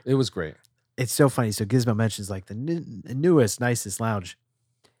I'm sorry. It was great. It's so funny. So Gizmo mentions like the newest, nicest lounge.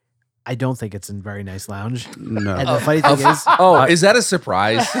 I don't think it's a very nice lounge. No. And the funny thing is, Oh, is that a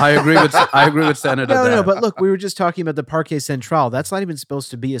surprise? I agree with Senator. no, there. but look, we were just talking about the Parque Central. That's not even supposed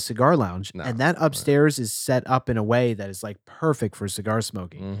to be a cigar lounge. No, and that upstairs is set up in a way that is like perfect for cigar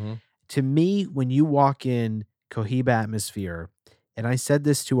smoking. Mm-hmm. To me, when you walk in Cohiba Atmosphere, and I said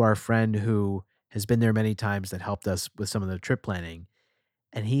this to our friend who has been there many times that helped us with some of the trip planning,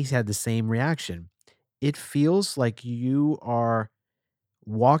 and he's had the same reaction. It feels like you are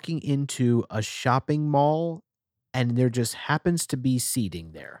walking into a shopping mall and there just happens to be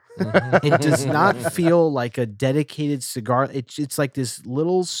seating there. It does not feel like a dedicated cigar. It's like this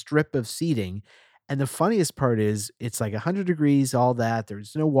little strip of seating. And the funniest part is it's like 100 degrees, all that.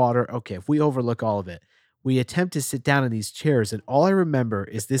 There's no water. Okay, if we overlook all of it, we attempt to sit down in these chairs, and all I remember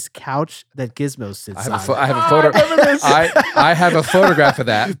is this couch that Gizmo sits I have on. I have a photo. I have a photograph of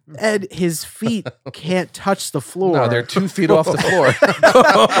that. And his feet can't touch the floor. No, they're 2 feet off the floor.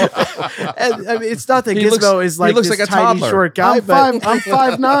 And, I mean, it's not that He Gizmo looks- is like he looks this like a tiny, toddler. short guy, I'm but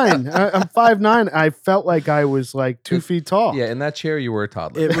 5'9". I'm 5'9". I felt like I was like 2 feet tall. Yeah, in that chair, you were a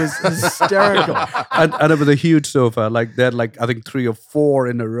toddler. it was hysterical. and it was a huge sofa. Like they had I think 3 or 4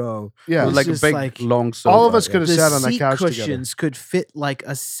 in a row. Yeah. It was It's like a just big like- long sofa. All of sofa. us could have the sat on that seat couch together. cushions could fit like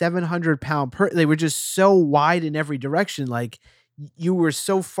a 700-pound per. They were just so wide in every direction. Like you were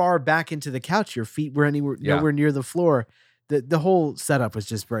so far back into the couch, your feet were nowhere near the floor. The whole setup was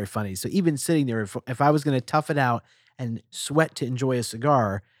just very funny. So even sitting there, if I was going to tough it out and sweat to enjoy a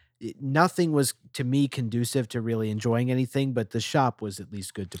cigar, nothing was to me conducive to really enjoying anything. But the shop was at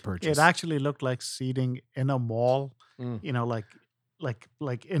least good to purchase. It actually looked like seating in a mall. Mm. You know,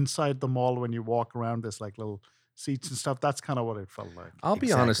 like inside the mall when you walk around, there's like little seats and stuff. That's kind of what it felt like. I'll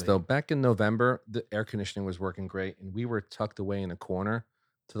be honest Exactly. though, back in November, the air conditioning was working great, and we were tucked away in a corner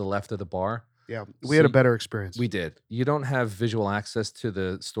to the left of the bar. Yeah, we had a So better experience. We did. You don't have visual access to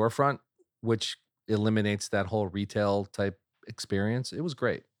the storefront, which eliminates that whole retail type experience. It was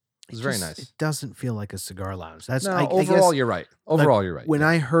great. It was very It nice. doesn't feel like a cigar lounge. That's No, I overall, guess, you're right. like, Overall, you're right. When yeah.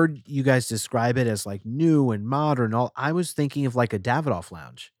 I heard you guys describe it as like new and modern, I was thinking of like a Davidoff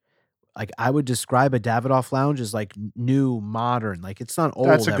lounge. Like I would describe a Davidoff lounge as like new, modern. Like it's not old.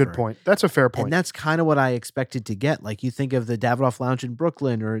 That's a good ever. point. That's a fair point. And that's kind of what I expected to get. Like you think of the Davidoff Lounge in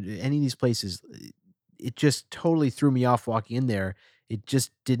Brooklyn or any of these places, it just totally threw me off walking in there. It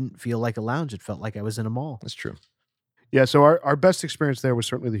just didn't feel like a lounge. It felt like I was in a mall. That's true. Yeah, so our best experience there was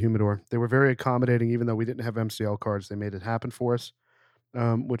certainly the humidor. They were very accommodating, even though we didn't have MCL cards. They made it happen for us,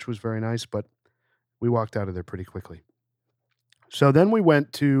 which was very nice, but we walked out of there pretty quickly. So then we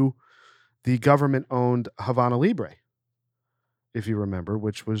went to the government-owned Havana Libre, if you remember,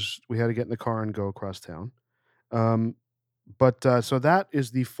 which was, we had to get in the car and go across town. So that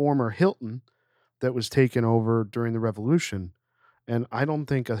is the former Hilton that was taken over during the Revolution. And I don't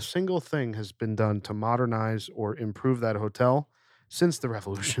think a single thing has been done to modernize or improve that hotel since the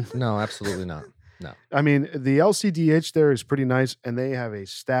Revolution. No, absolutely not. No. I mean, the LCDH there is pretty nice, and they have a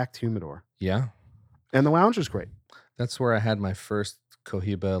stacked humidor. Yeah. And the lounge is great. That's where I had my first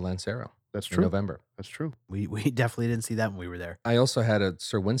Cohiba Lancero That's in true. November. That's true. We definitely didn't see that when we were there. I also had a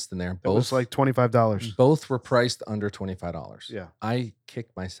Sir Winston there. It was like $25. Both were priced under $25. Yeah. I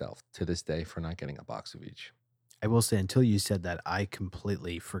kick myself to this day for not getting a box of each. I will say, until you said that, I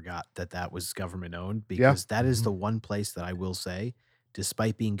completely forgot that was government owned, because that is the one place that I will say,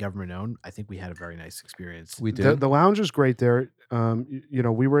 despite being government owned, I think we had a very nice experience. We did. The lounge is great there.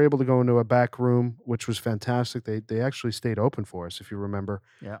 We were able to go into a back room, which was fantastic. They actually stayed open for us, if you remember.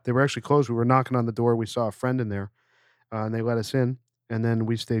 Yeah. They were actually closed. We were knocking on the door. We saw a friend in there, and they let us in. And then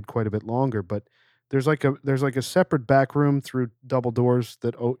we stayed quite a bit longer. But there's like a separate back room through double doors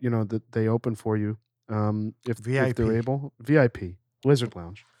that that they open for you. If they're able, VIP Lizard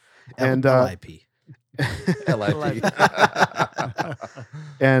Lounge, and LIP. LIP.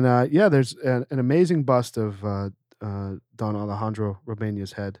 And there's an amazing bust of Don Alejandro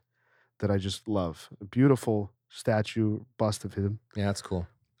Romeña's head that I just love. A beautiful statue bust of him, Yeah, that's cool.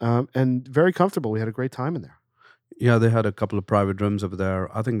 and very comfortable. We had a great time in there. Yeah, they had a couple of private rooms over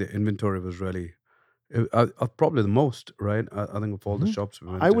there. I think the inventory was really probably the most, right? I think of all the shops we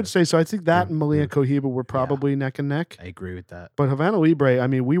went I to. would say so. I think that Yeah, and Malia yeah. Cohiba were probably neck and neck. I agree with that. But Havana Libre, I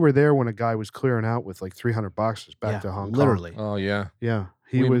mean, we were there when a guy was clearing out with like 300 boxes back to Hong Kong. Literally. Oh, yeah. Yeah,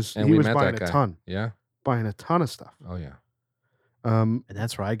 he We was met buying that a guy. ton, Yeah. buying a ton of stuff. Oh, yeah. And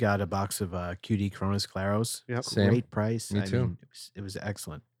that's where I got a box of QD Coronas Claros. Yep. Same. Great price. Me too. Mean, it was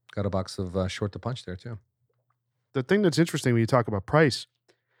excellent. Got a box of Short to Punch there, too. The thing that's interesting when you talk about price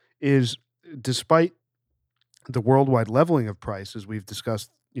is, despite the worldwide leveling of price, as we've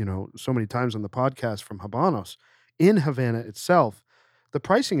discussed, so many times on the podcast from Habanos, in Havana itself, the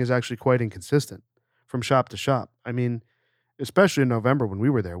pricing is actually quite inconsistent from shop to shop. I mean, especially in November when we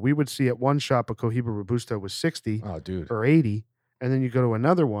were there, we would see at one shop a Cohiba Robusto was 60 Oh, dude. or 80, and then you go to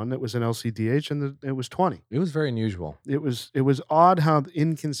another one that was an LCDH and it was 20. It was very unusual. It was odd how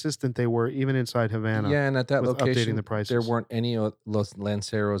inconsistent they were even inside Havana. Yeah, and at that with location, updating the prices. there weren't any of Los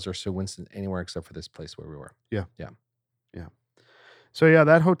Lanceros or Sir Winston anywhere except for this place where we were. So yeah,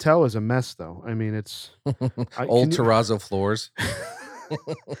 that hotel is a mess though. I mean, it's Old can you- terrazzo floors.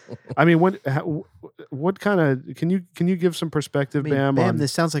 I mean, what kind of can you give some perspective, I mean, Bam? Bam, on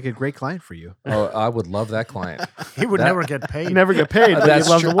this sounds like a great client for you. Oh, I would love that client. He would That- never get paid. you never get paid, but That's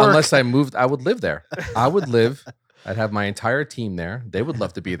you love true. the work. Unless I moved, I would live there. I would live. I'd have my entire team there. They would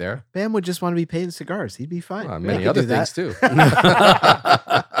love to be there. Bam would just want to be paid in cigars. He'd be fine. Many He could other do that. things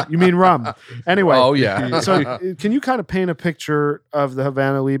too. You mean rum? Anyway. Oh, yeah. So can you kind of paint a picture of the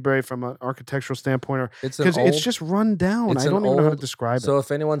Havana Libre from an architectural standpoint, or It's an because it's old- just run down? it's I an don't even know how to old- describe So it.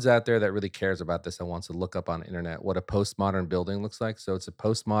 if anyone's out there that really cares about this and wants to look up on the internet what a postmodern building looks like, so it's a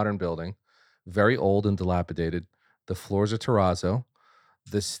postmodern building, very old and dilapidated. The floors are terrazzo.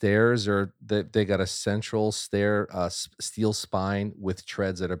 The stairs are they got a central stair steel spine with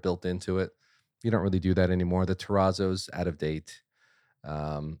treads that are built into it. You don't really do that anymore. The terrazzo's out of date.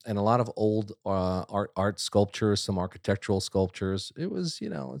 And a lot of old art sculptures, some architectural sculptures. It was,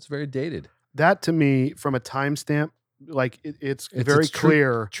 it's very dated. That to me, from a timestamp, like it's very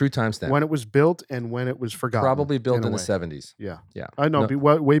clear true timestamp when it was built and when it was forgotten. Probably built a in the way. 70s. Yeah. Yeah. I know,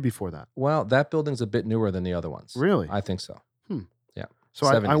 way before that. Well, that building's a bit newer than the other ones. Really? I think so. Yeah. So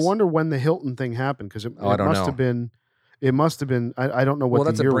I wonder when the Hilton thing happened, because it I don't must know. have been. It must have been. I don't know what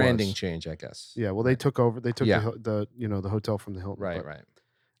that's the year a branding was. change, I guess. Yeah. Well, they took over. They took Yeah. the hotel from the Hilton. Right. but,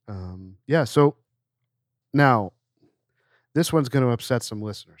 Right. Yeah. So now, this one's going to upset some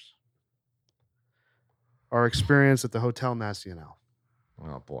listeners. Our experience at the Hotel Nacional.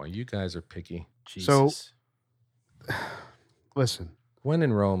 Oh boy, you guys are picky. Jesus. So, listen. When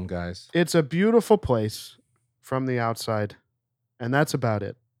in Rome, guys. It's a beautiful place from the outside, and that's about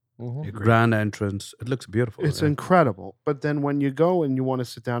it. Mhm. Grand entrance. It looks beautiful. It's right? incredible. But then when you go and you want to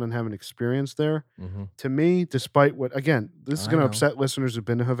sit down and have an experience there, Mhm. to me, despite what, again, this is I going to know. upset listeners who've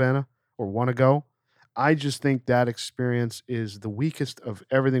been to Havana or want to go. I just think that experience is the weakest of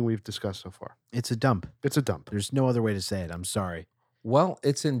everything we've discussed so far. It's a dump. It's a dump. There's no other way to say it. I'm sorry. Well,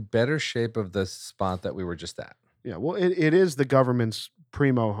 it's in better shape of the spot that we were just at, Yeah, well, it is the government's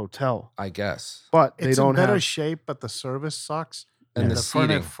primo hotel, I guess. but they It's don't in better have. shape, but the service sucks. And the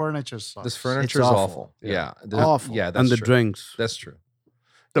furniture, seating. furniture sucks. This furniture is awful. awful. Yeah. Awful. Yeah, that's And the true. drinks. That's true.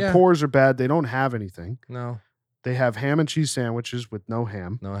 The Yeah. pours are bad. They don't have anything. No. They have ham and cheese sandwiches with no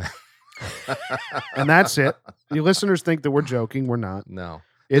ham, No. and that's it. You listeners think that we're joking. We're not. No.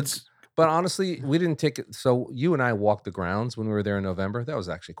 It's But honestly, we didn't take it. So you and I walked the grounds when we were there in November. That was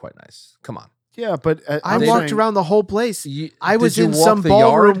actually quite nice. Come on. yeah, but I I'm walked saying- around the whole place. I Did was you in walk some the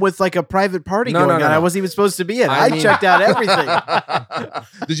ballroom yard? with like a private party No, going no, on. no, I no. wasn't even supposed to be in. I I mean- checked out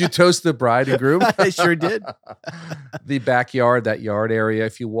everything. Did you toast the bride and groom? I sure did. The backyard, that yard area.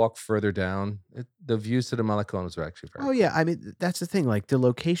 If you walk further down, the views to the Malacones are actually very. Oh yeah, I mean that's the thing. Like the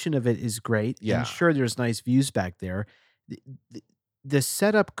location of it is great. Yeah. And sure, there's nice views back there. The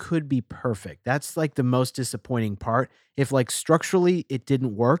setup could be perfect. That's like the most disappointing part. If like structurally it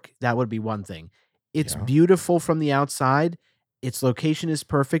didn't work, that would be one thing. It's Yeah. beautiful from the outside. Its location is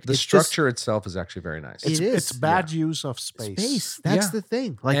perfect. The It's just structure itself is actually very nice. It is, It's bad use of space. space. That's Yeah. the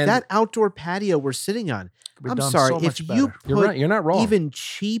thing. Like And- that outdoor patio we're sitting on. Could be I'm done sorry so if much you better. put You're right. You're not wrong. even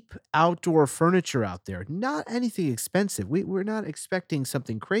cheap outdoor furniture out there, not anything expensive. We're not expecting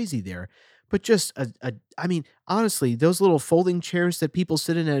something crazy there, but just I mean, honestly, those little folding chairs that people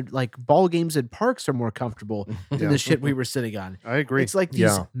sit in at like ball games at parks are more comfortable than Yeah. the shit we were sitting on. I agree. It's like these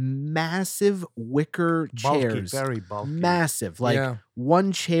Yeah. massive wicker Bulky, chairs. very bulky. Massive. Like Yeah.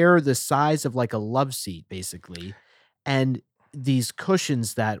 one chair the size of like a love seat, basically. And these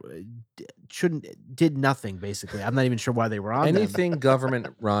cushions that did nothing, basically. I'm not even sure why they were on them. Anything government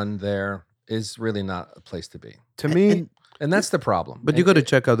run there is really not a place to be, to me, And and that's the problem. But you And got to it-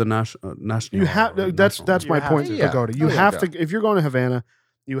 check out the national. you have or that's national. that's You my have point, to. Yeah. Pagoda. You Oh, yeah. have to, if you're going to Havana,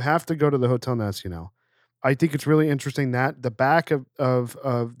 you have to go to the Hotel Nacional. I think it's really interesting that the back of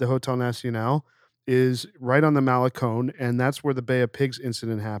the Hotel Nacional is right on the Malecone, and that's where the Bay of Pigs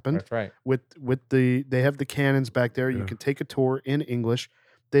incident happened. That's right. With they have the cannons back there. You Yeah. can take a tour in English.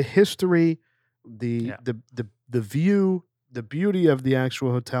 The history, Yeah. the view, the beauty of the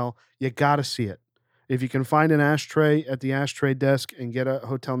actual hotel, you got to see it. If you can find an ashtray at the ashtray desk and get a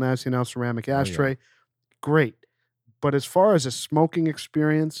Hotel Nacional ceramic yeah. ashtray, great. But as far as a smoking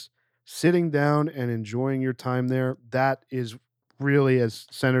experience, sitting down and enjoying your time there, that is really, as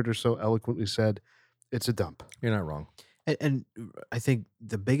Senator so eloquently said, it's a dump. You're not wrong. And I think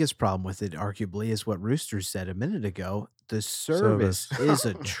the biggest problem with it, arguably, is what Rooster said a minute ago. The service is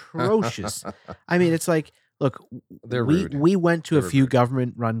atrocious. I mean, it's like, look, They're we rude. we went to They a were few rude.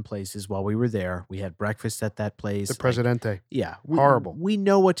 government-run places while we were there. We had breakfast at that place. The like, Presidente. yeah, Horrible. We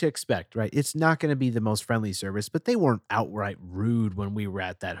know what to expect, right? It's not going to be the most friendly service, but they weren't outright rude when we were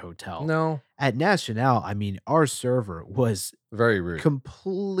at that hotel. No, At Nacional, I mean, our server was very rude.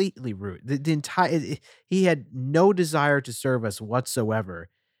 completely rude. The entire he had no desire to serve us whatsoever.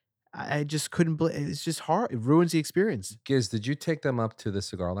 I just couldn't believe it's just hard. It ruins the experience. Giz, did you take them up to the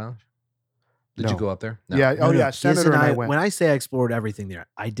cigar lounge? Did No. you go up there? No. Yeah. No, Oh, no, yeah. Giz Senator and I went. When I say I explored everything there,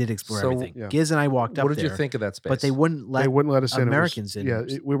 I did explore So, everything. yeah. Giz and I walked up What did there, you think of that space? but they wouldn't let They wouldn't let us in. It was- Americans in. Yeah,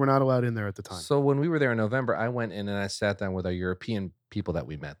 we were not allowed in there at the time. So when we were there in November, I went in and I sat down with our European people that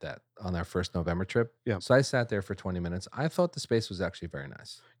we met that on our first November trip. Yeah. So I sat there for 20 minutes. I thought the space was actually very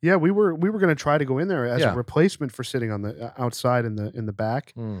nice. Yeah, we were going to try to go in there as Yeah. a replacement for sitting on the outside in the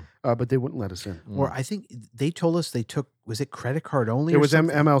back, Mm, but they wouldn't let us in. Or I think they told us they took, was it credit card only? It or was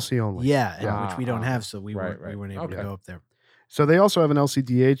something? MLC only. Yeah, and Yeah. which we don't have, so we Right, weren't right. able to Okay. go up there. So they also have an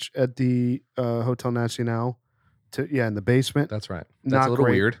LCDH at the Hotel Nacional. In the basement. That's right. That's Not a little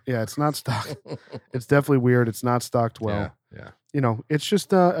great. weird. Yeah, it's not stocked. It's definitely weird. It's not stocked well. Yeah. It's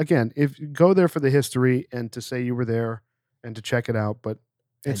just again, if you go there for the history and to say you were there and to check it out, but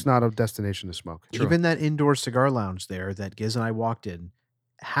it's not a destination to smoke. True. Even that indoor cigar lounge there that Giz and I walked in,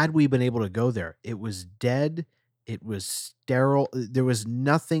 had we been able to go there, it was dead. It was sterile. There was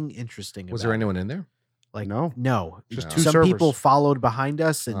nothing interesting. Was about there it. anyone in there? Like No. Just No. two Some servers. people followed behind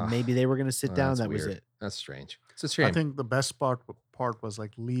us, and Ugh. maybe they were going to sit down. That's That was weird. it. That's strange. It's a shame. I think the best part was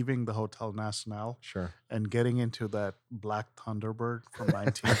like leaving the Hotel Nacional Sure. and getting into that black Thunderbird from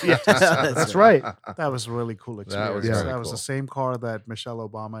Yes, 1957. that's right. That was a really cool experience. was That very was cool. the same car that Michelle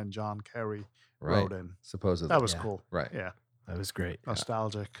Obama and John Kerry Right. rode in. Supposedly. That was Yeah. cool. Right. Yeah. That was great.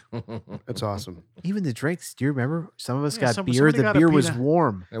 Nostalgic. It's awesome. Even the drinks. Do you remember? Some of us Yeah, got some- beer. somebody The got a beer was peanut-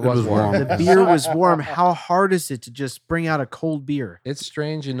 warm. It was was warm. warm. The beer was warm. How hard is it to just bring out a cold beer? It's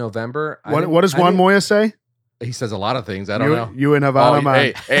strange in November. What does Juan Moya say? He says a lot of things. I don't know. You in Havana, Oh,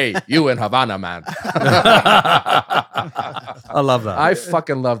 man. hey, you in Havana, man. I love that. I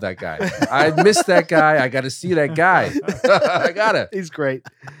fucking love that guy. I miss that guy. I got to see that guy. I got to. He's great.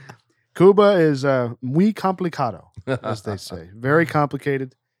 Cuba is muy complicado, as they say. Very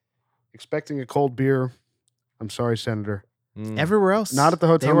complicated. Expecting a cold beer. I'm sorry, Senator. Everywhere else, Not at the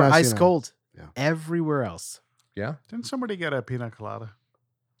Hotel They were ice Nacional. cold. Yeah. Everywhere else. Yeah. Didn't somebody get a pina colada?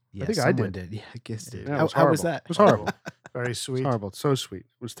 Yeah, think I someone did. did. Yeah, I guess did. Yeah, it how, was how was horrible. that? It was horrible. Very It's sweet. horrible. It's so sweet.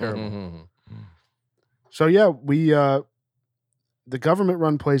 It was terrible. Mhm. So yeah, we the government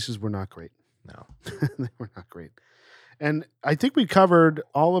run places were not great. No. They were not great. And I think we covered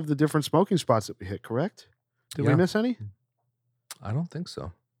all of the different smoking spots that we hit, correct? Did we Yeah. miss any? I don't think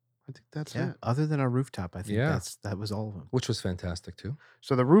so. I think that's Yeah, it. other than our rooftop, I think Yeah. that was all of them. Which was fantastic too.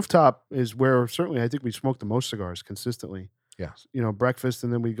 So the rooftop is where certainly I think we smoked the most cigars consistently. Yeah. Breakfast,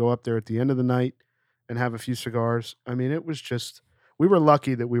 and then we go up there at the end of the night and have a few cigars. I mean, it was just, we were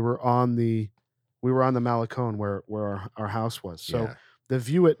lucky that we were on the Malecón where our house was. So Yeah. the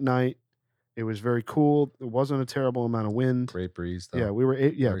view at night, it was very cool. There wasn't a terrible amount of wind. Great breeze though. Yeah, we were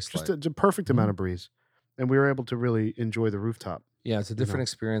Very just slight. a perfect amount of breeze, and we were able to really enjoy the rooftop. Yeah, it's a different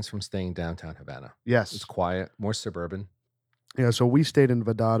experience from staying downtown Havana. Yes, It's quiet, more suburban. yeah. So we stayed in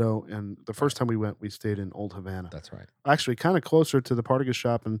Vedado, and the first time we went, we stayed in Old Havana. That's right. Actually, kind of closer to the Partagas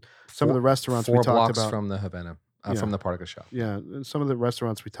shop and some of the restaurants we Four talked blocks about. from the Havana, Yeah. from the Partagas shop. Yeah, and some of the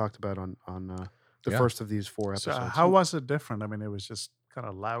restaurants we talked about on the Yeah. first of these 4 So episodes. how was it different? I mean, it was just kind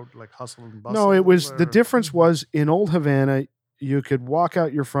of loud, like hustle and bustle. No, it was the or- difference was in Old Havana, you could walk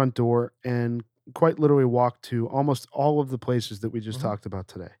out your front door and quite literally walk to almost all of the places that we just Mhm. talked about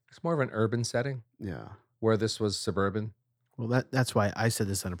today. It's more of an urban setting Yeah. where this was suburban. Well, that's why I said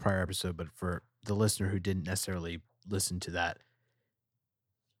this on a prior episode, but for the listener who didn't necessarily listen to that,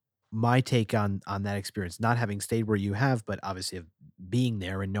 my take on that experience, not having stayed where you have, but obviously of being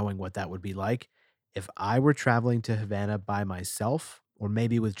there and knowing what that would be like, if I were traveling to Havana by myself or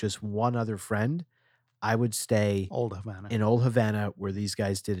maybe with just one other friend, I would stay Old Havana. in Old Havana where these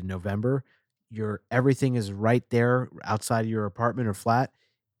guys did in November. Everything is right there outside of your apartment or flat.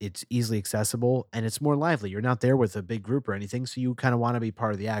 It's easily accessible and it's more lively. You're not there with a big group or anything, so you kind of want to be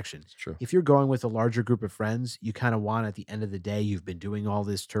part of the action. It's true. If you're going with a larger group of friends, you kind of want at the end of the day, you've been doing all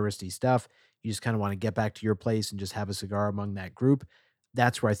this touristy stuff. You just kind of want to get back to your place and just have a cigar among that group.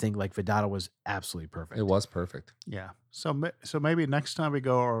 That's where I think like Vedado was absolutely perfect. It was perfect. Yeah. So maybe next time we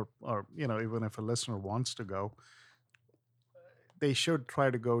go, or even if a listener wants to go, they should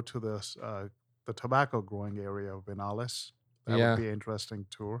try to go to the tobacco growing area of Vinales. That Yeah. would be an interesting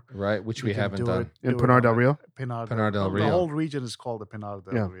tour. Right, which You we can haven't do done. it- In do it Pinar on del the- Rio? Pinar Pinar del The Rio. whole region is called the Pinar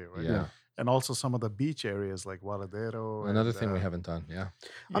del Yeah. Rio, right? Yeah. And also some of the beach areas like Varadero. Another and, thing we haven't done. Yeah.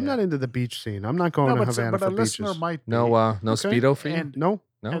 I'm yeah. not into the beach scene. I'm not going No, to but, Havana but a for listener beaches. might be. No no Okay. Speedo for you? And- No.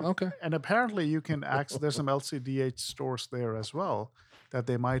 No? and- Okay. And apparently you can access, there's some LCDH stores there as well that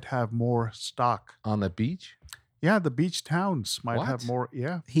they might have more stock. On the beach? Yeah, the beach towns might have What? more.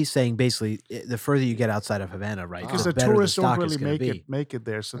 Yeah. He's saying basically the further you get outside of Havana, right? Because the the better tourists don't stock is really gonna be. make it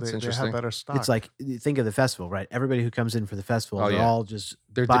there, so That's they have interesting. better stock. It's like think of the festival, right? Everybody who comes in for the festival, Oh, they're yeah. all just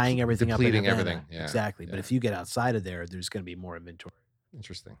They're buying everything depleting up in Havana. everything. Yeah. Exactly. But yeah. if you get outside of there, there's going to be more inventory.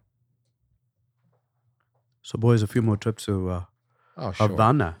 Interesting. So, boys, a few more trips to Oh, sure.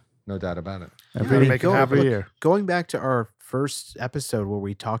 Havana. No doubt about it. You Yeah, gotta I mean, make it go- happen. look, year. Going back to our first episode where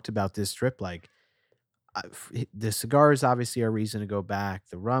we talked about this trip, like the cigar is obviously a reason to go back.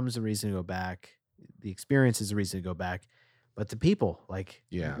 The rum's a reason to go back. The experience is a reason to go back. But the people, like,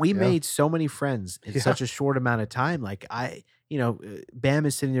 Yeah. we Yeah. made so many friends in Yeah. such a short amount of time. Like, Bam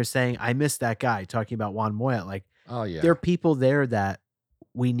is sitting there saying, I miss that guy, talking about Juan Moya. Like, Oh yeah. There are people there that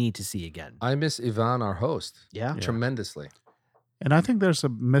we need to see again. I miss Ivan, our host, Yeah. tremendously. And I think there's a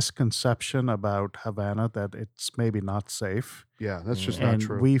misconception about Havana that it's maybe not safe. Yeah, that's just not And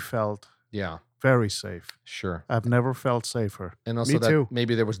true. we felt Yeah, very safe. sure. I've never felt safer. And also Me that too.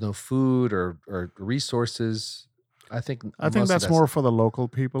 maybe there was no food or resources. I think most that's of more for the local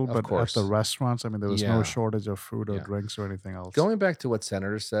people, Of but course. at the restaurants, I mean, there was Yeah. no shortage of food or Yeah. drinks or anything else. Going back to what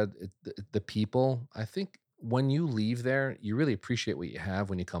Senator said, the people, I think when you leave there, you really appreciate what you have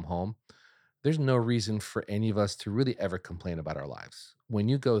when you come home. There's no reason for any of us to really ever complain about our lives. When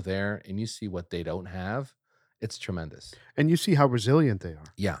you go there and you see what they don't have, it's tremendous. And you see how resilient they are,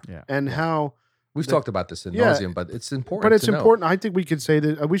 Yeah. and Yeah. how. We've The- talked about this in Yeah, nauseum, but it's important. But it's to know. important. I think we could say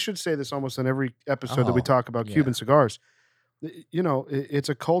that we should say this almost in every episode that we Oh, talk about yeah. Cuban cigars. You know, it's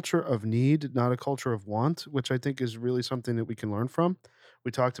a culture of need, not a culture of want, which I think is really something that we can learn from.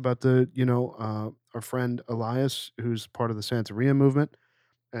 We talked about our friend Elias, who's part of the Santeria movement,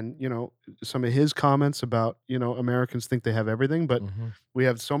 and some of his comments about Americans think they have everything, but Mhm. we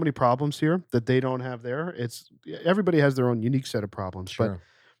have so many problems here that they don't have there. It's everybody has their own unique set of problems, but Sure.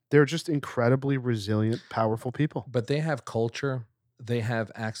 they're just incredibly resilient, powerful people. But they have culture. They have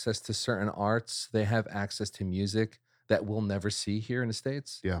access to certain arts. They have access to music that we'll never see here in the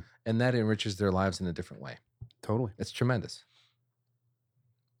States. Yeah. And that enriches their lives in a different way. Totally. It's tremendous.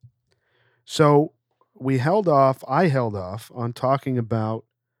 So I held off on talking about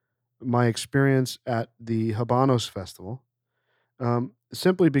my experience at the Habanos Festival,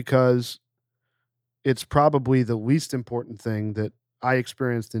 simply because it's probably the least important thing that I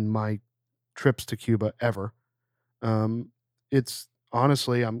experienced in my trips to Cuba ever. It's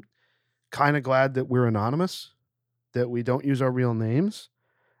honestly, I'm kind of glad that we're anonymous, that we don't use our real names,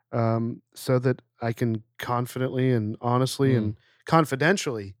 so that I can confidently and honestly and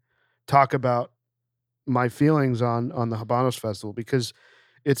confidentially talk about my feelings on the Habanos Festival, because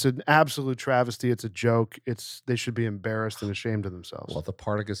it's an absolute travesty. It's a joke. They should be embarrassed and ashamed of themselves. Well, the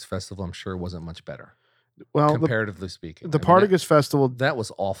Partagas Festival, I'm sure, wasn't much better, Well, comparatively speaking. the I mean, Partagas Festival, that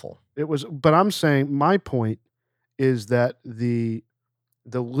was awful. it was, but I'm saying my point is that the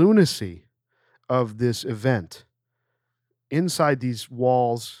lunacy of this event inside these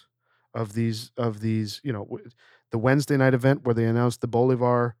walls of these the Wednesday night event where they announced the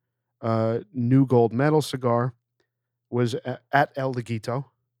Bolivar new gold medal cigar was at El Laguito.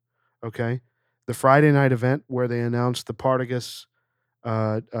 Okay. The Friday night event where they announced the Partagas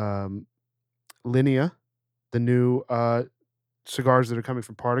Linea, the new cigars that are coming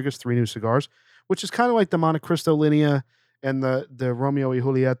from Partagas, 3 new cigars, which is kind of like the Montecristo Linea and the Romeo y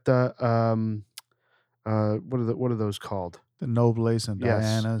Julieta. What are those called? The Nobles and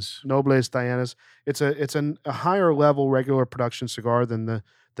Yes. Dianas. Nobles, Dianas. It's a higher level regular production cigar than the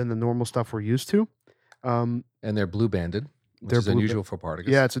normal stuff we're used to. And they're blue banded, which They're is blue unusual for Partagas.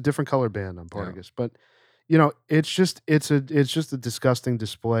 Yeah, it's a different color band on Yeah. Partagas, but it's just a disgusting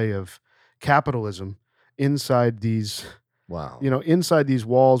display of capitalism inside these Wow. inside these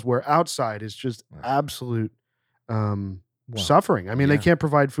walls, where outside is just Wow. absolute Wow. suffering. I mean, they Yeah. can't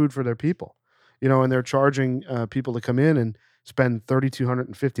provide food for their people, and they're charging people to come in and spend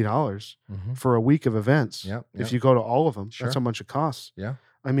 $3,250 Mhm. for a week of events. Yep, If yep. you go to all of them, Sure. that's how much it costs. Yeah.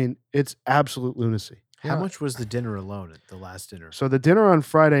 I mean, it's absolute lunacy. How Yeah. much was the dinner alone at the last dinner? So the dinner on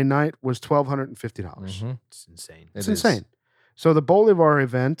Friday night was $1,250. Mhm. It's insane. It's It is. insane. So the Bolivar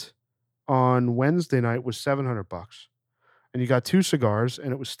event on Wednesday night was $700, and you got 2 cigars,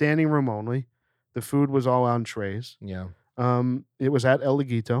 and it was standing room only. The food was all on trays. Yeah. It was at El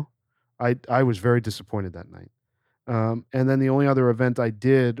Laguito. I was very disappointed that night. And then the only other event I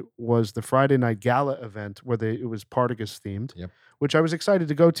did was the Friday night gala event where it was Partagas themed, Yep. which I was excited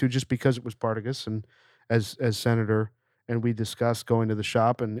to go to just because it was Partagas, and as Senator and we discussed going to the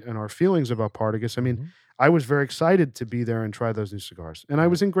shop and our feelings about Partagas. I mean, Mhm. I was very excited to be there and try those new cigars, and I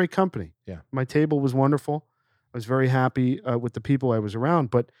was in great company. Yeah. My table was wonderful. I was very happy with the people I was around,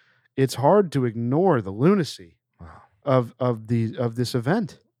 but it's hard to ignore the lunacy Wow. of this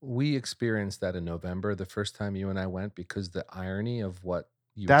event. We experienced that in November, the first time you and I went, because the irony of what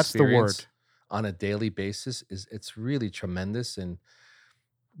you That's the word. experience on a daily basis it's really tremendous. And,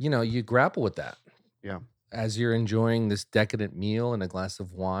 you grapple with that. Yeah. As you're enjoying this decadent meal and a glass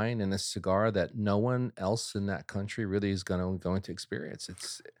of wine and a cigar that no one else in that country really is going to experience.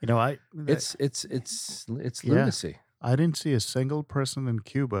 It's Yeah. lunacy. I didn't see a single person in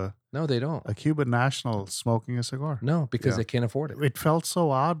Cuba, No, they don't. a Cuban national, smoking a cigar. No, because Yeah. they can't afford it. It felt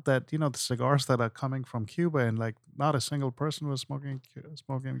so odd that the cigars that are coming from Cuba, and like not a single person was smoking Cuban That's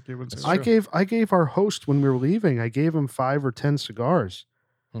cigars. true. I gave our host, when we were leaving, I gave him 5 or 10 cigars.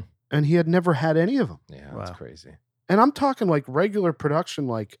 Hmm. and he had never had any of them. Yeah, that's Wow. crazy. And I'm talking like regular production,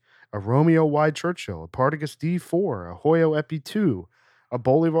 like a Romeo Y Churchill, a Partagas D4, a Hoyo Epi 2, a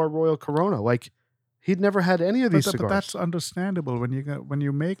Bolivar Royal Corona. Like he'd never had any of these But cigars. that's understandable when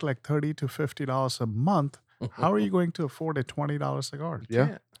you make like $30 to $50 a month. How are you going to afford a $20 cigar? Yeah.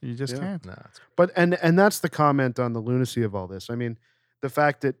 Can't. You just Yeah. can't. No, it's But and that's the comment on the lunacy of all this. I mean, the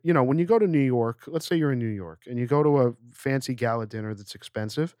fact that, you know, when you go to New York, let's say you're in New York and you go to a fancy gala dinner that's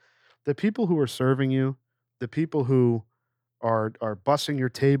expensive, the people who are serving you, the people who are bussing your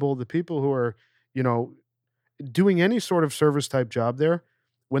table, the people who are, you know, doing any sort of service type job there,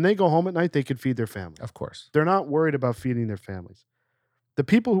 when they go home at night, they could feed their family. of course. They're not worried about feeding their families. The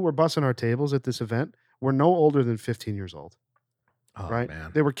people who were bussing our tables at this event were no older than 15 years old, Oh right? man.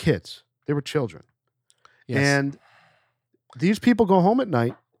 They were kids. They were children. Yes. And these people go home at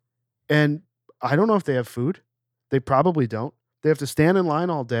night and I don't know if they have food. They probably don't. They have to stand in line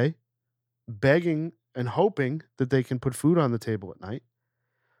all day, begging and hoping that they can put food on the table at night.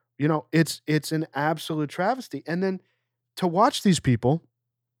 You know, it's an absolute travesty. And then to watch these people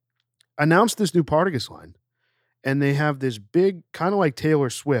announce this new Partagas line, and they have this big, kind of like Taylor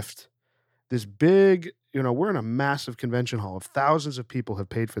Swift, this big, you know, we're in a massive convention hall of thousands of people have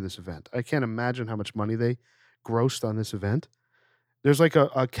paid for this event. I can't imagine how much money they grossed on this event. There's like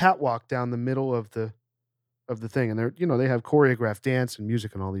a catwalk down the middle of the thing, and they're, you know, they have choreographed dance and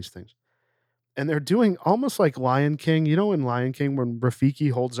music and all these things. And they're doing almost like Lion King. You know, in Lion King when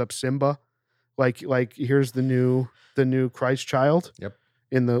Rafiki holds up Simba, like here's the new Christ child. Yep.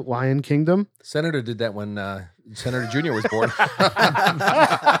 In the Lion Kingdom. Senator did that when Senator Junior was born.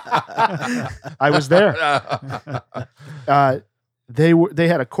 I was there. They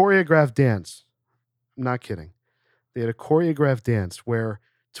had a choreographed dance. I'm not kidding. They had a choreographed dance where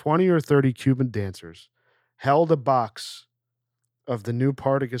 20 or 30 Cuban dancers held a box of the new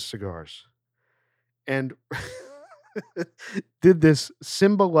Partagas cigars and did this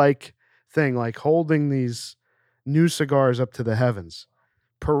Simba-like thing, like holding these new cigars up to the heavens,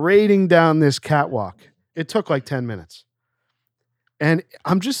 parading down this catwalk. It took like 10 minutes. And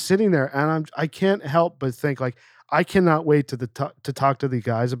I'm just sitting there and I can't help but think, like, I cannot wait to talk to the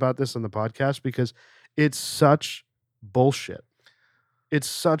guys about this on the podcast because it's such bullshit. It's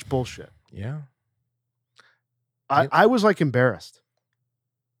such bullshit. Yeah. I was like embarrassed.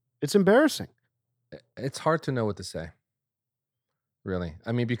 It's embarrassing. It's hard to know what to say. Really.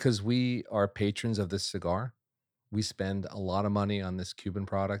 I mean, because we are patrons of this cigar. We spend a lot of money on this Cuban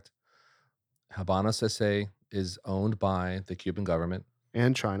product. Habanos SA is owned by the Cuban government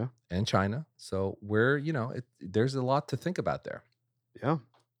And China. So we're, you know, there's a lot to think about there. Yeah.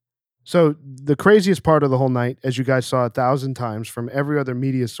 So the craziest part of the whole night, as you guys saw 1,000 times from every other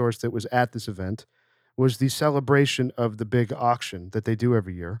media source that was at this event, was the celebration of the big auction that they do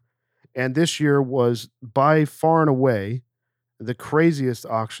every year. And this year was by far and away the craziest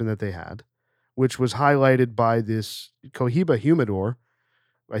auction that they had, which was highlighted by this Cohiba humidor.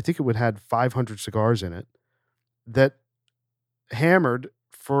 I think it had 500 cigars in it that hammered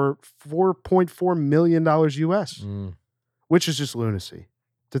for $4.4 million US, which is just lunacy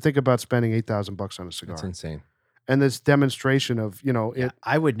to think about spending $8,000 on a cigar. That's insane. And this demonstration of, you know,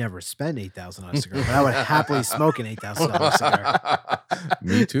 I would never spend $8,000 on a cigar, but I would happily smoke an $8,000 cigar.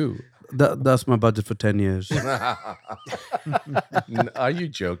 Me too. That's my budget for 10 years. Are you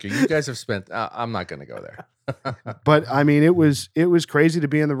joking? You guys have spent. I'm not going to go there. But I mean, it was crazy to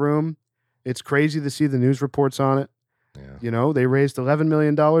be in the room. It's crazy to see the news reports on it. Yeah. You know, they raised $11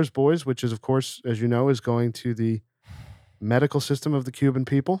 million, boys, which is, of course, as you know, is going to the medical system of the Cuban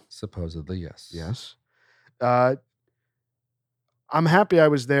people. Supposedly, yes. Yes. I'm happy I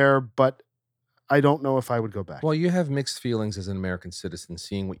was there, but I don't know if I would go back. Well, you have mixed feelings as an American citizen,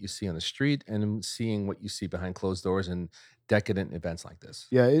 seeing what you see on the street and seeing what you see behind closed doors and decadent events like this.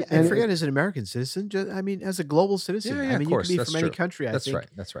 Yeah. And forget as an American citizen, I mean, as a global citizen. Yeah, I mean, of course. you can be That's from any true. country. I That's think right.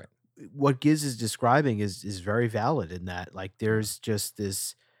 That's right. what Giz is describing is very valid in that, like, there's just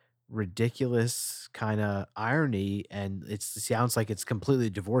this ridiculous kind of irony, and it sounds like it's completely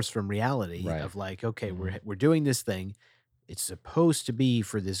divorced from reality. Right. Of like, okay, Mhm. we're doing this thing. It's supposed to be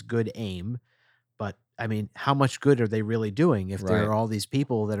for this good aim, but I mean, how much good are they really doing if there Right. are all these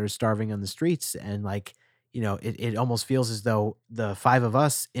people that are starving on the streets? And like, you know, it almost feels as though the five of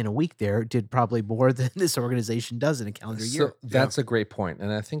us in a week there did probably more than this organization does in a calendar year. So that's a great point.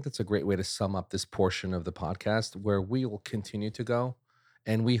 And I think that's a great way to sum up this portion of the podcast where we will continue to go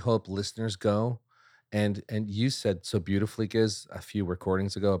and we hope listeners go. And you said so beautifully, Giz, a few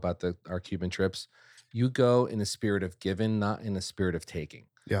recordings ago about our Cuban trips. You go in a spirit of giving, not in a spirit of taking.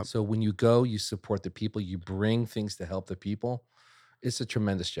 Yep. So when you go, you support the people, you bring things to help the people. It's a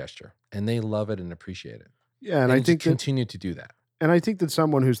tremendous gesture, and they love it and appreciate it. Yeah, And I to think that, continue to do that. and I think that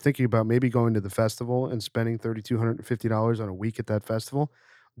someone who's thinking about maybe going to the festival and spending $3,250 on a week at that festival,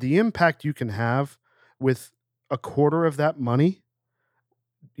 the impact you can have with a quarter of that money,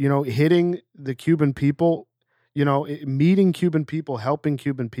 hitting the Cuban people, meeting Cuban people, helping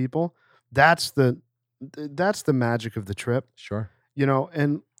Cuban people, that's the magic of the trip, Sure.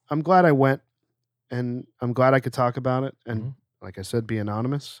 and I'm glad I went, and I'm glad I could talk about it, and Mhm. like I said, be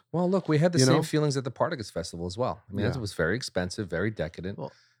anonymous. Well, look, we had the You same know? feelings at the Partagas Festival as well. I mean, Yeah. it was very expensive, very decadent,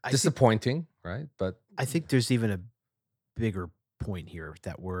 Well, I think, disappointing, right? But I think there's even a bigger point here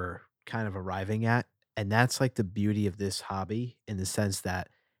that we're kind of arriving at. And that's like the beauty of this hobby in the sense that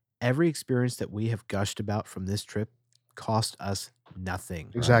every experience that we have gushed about from this trip cost us nothing.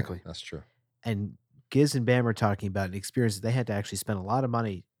 right, Exactly. that's true. And Giz and Bam are talking about an experience that they had to actually spend a lot of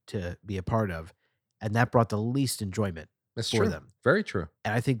money to be a part of. And that brought the least enjoyment That's for true. them. Very true.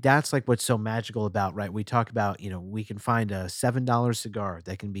 And I think that's like what's so magical about, right? We talk about, we can find a $7 cigar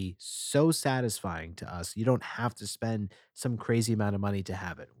that can be so satisfying to us. You don't have to spend some crazy amount of money to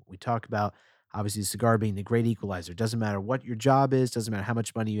have it. We talk about obviously the cigar being the great equalizer. It doesn't matter what your job is, doesn't matter how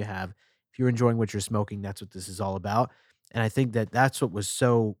much money you have. If you're enjoying what you're smoking, that's what this is all about. And I think that that's what was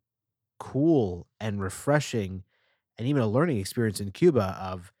so cool and refreshing and even a learning experience in Cuba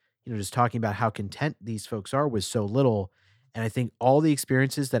of, just talking about how content these folks are with so little. And I think all the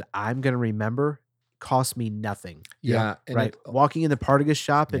experiences that I'm going to remember cost me nothing. Yeah. And Right. it- Walking in the Partagas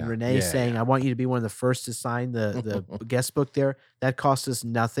shop and Yeah, Renee yeah, saying, yeah. I want you to be one of the first to sign the guest book there. That cost us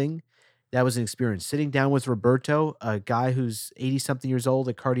nothing. That was an experience. Sitting down with Roberto, a guy who's 80 something years old,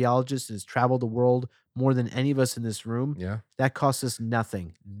 a cardiologist, and has traveled the world more than any of us in this room. yeah. That cost us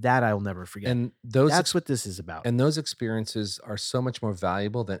nothing. That I'll never forget. And those That's what this is about. and those experiences are so much more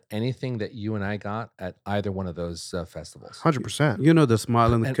valuable than anything that you and I got at either one of those festivals. 100%. The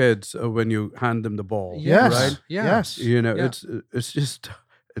smile on the And- kids when you hand them the ball. Yes. Right? Yeah. Yes. Yeah. It's just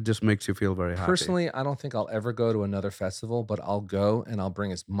it just makes you feel very happy. Personally, I don't think I'll ever go to another festival, but I'll go and I'll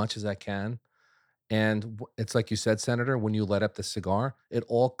bring as much as I can. And it's like you said, Senator, when you light up the cigar, it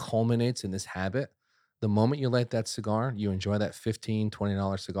all culminates in this habit. The moment you light that cigar, you enjoy that $15,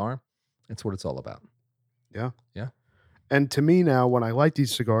 $20 cigar. That's what it's all about. And to me now, when I light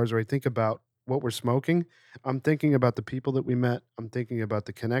these cigars or I think about what we're smoking, I'm thinking about the people that we met. I'm thinking about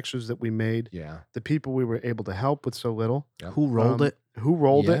the connections that we made, Yeah. the people we were able to help with so little. Yep. Who rolled it? Who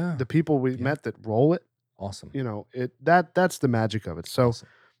rolled Yeah. it? The people we Yeah. met that roll it. Awesome. That's the magic of it. So Awesome.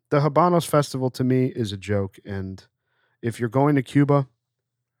 the Habanos Festival to me is a joke. And if you're going to Cuba,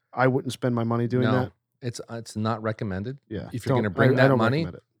 I wouldn't spend my money doing No, that. it's not recommended. Yeah. If you're going to bring I that don't money,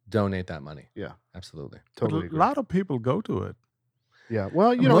 recommend it. donate that money. Yeah. Absolutely. But Totally a agree. lot of people go to it. Yeah.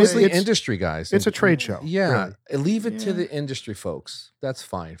 Well, Mostly it's industry guys. it's a trade show. Yeah. really. Leave it to Yeah. the industry folks. That's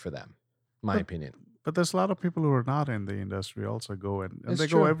fine for them, my But- opinion. But there's a lot of people who are not in the industry also go and It's they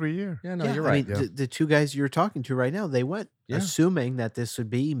true. go every year. Yeah, no, Yeah, you're I right. mean, the two guys you're talking to right now, they went Yeah. assuming that this would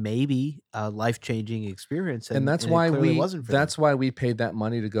be maybe a life-changing experience. And that's it why clearly wasn't for them. that's why we paid that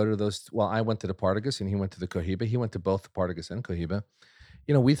money to go to those. Well, I went to the Partagas and he went to the Cohiba. He went to both the Partagas and Cohiba.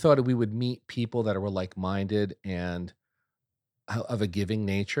 We thought we would meet people that were like-minded and of a giving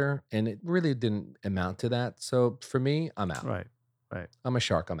nature, and it really didn't amount to that. So for me, I'm out. Right. I'm a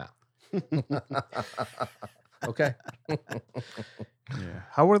shark. I'm out. Okay. Yeah.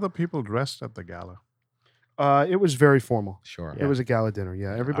 How were the people dressed at the gala? It was very formal. Sure. It was a gala dinner.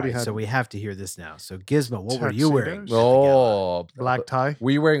 Yeah. Everybody All right, had. so we have to hear this now. So Gizmo, what were you wearing? Tuxedos? at the gala? Oh, Black tie?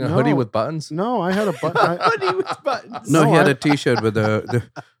 Were you wearing a hoodie No. with buttons? No, I had a button. Hoodie with buttons. No, he No, had I- a T-shirt with the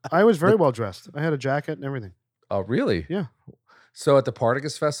I was very well dressed. I had a jacket and everything. Oh, really? Yeah. So at the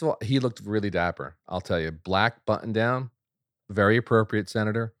Partagas Festival, he looked really dapper. I'll tell you, black button down, very appropriate,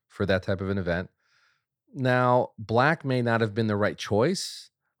 Senator, for that type of an event. Now, black may not have been the right choice,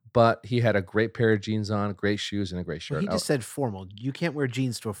 but he had a great pair of jeans on, great shoes, and a great shirt. Well, he just said formal. You can't wear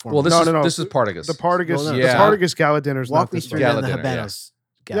jeans to a formal. well, this No, is no. this is Partagas. The Partagas, Well, no, yeah. the Partagas gala dinner is Walk not me this through way. Gala the dinner, yeah. Habanos.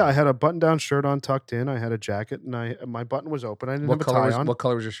 Yeah, I had a button-down shirt on, tucked in. I had a jacket, and my button was open. I didn't what have a color tie was on. what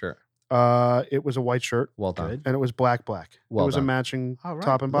color was your shirt? It was a white shirt, Well done. Good. and it was black. Well it was a done. matching All right,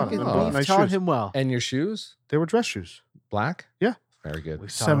 top and look bottom. at Oh. And We've nice taught shoes. him well. And your shoes? They were dress shoes. Black? Yeah. Very good.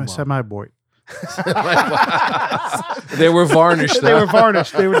 We've taught him well. Semi-boy. They were varnished. They though. were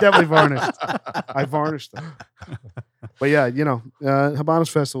varnished. They were definitely varnished. I varnished them. But yeah, Habanos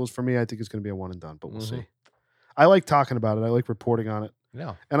Festivals for me, I think it's going to be a one and done. But we'll Mhm. see. I like talking about it. I like reporting on it,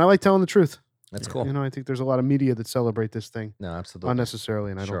 No, and I like telling the truth. that's cool. I think there's a lot of media that celebrate this thing No, absolutely.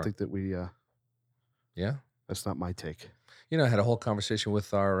 unnecessarily, and I Sure. don't think that we. Yeah. That's not my take. I had a whole conversation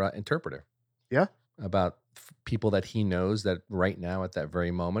with our interpreter. Yeah? about people that he knows that right now at that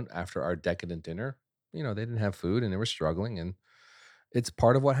very moment after our decadent dinner, they didn't have food and they were struggling, and it's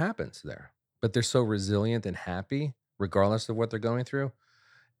part of what happens there. But they're so resilient and happy regardless of what they're going through.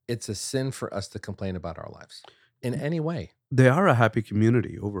 It's a sin for us to complain about our lives in any way. They are a happy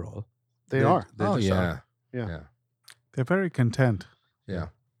community overall. They are. They Oh just yeah. are. Yeah. They're very content. Yeah.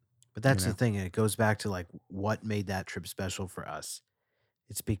 But that's know? the thing, and it goes back to like what made that trip special for us.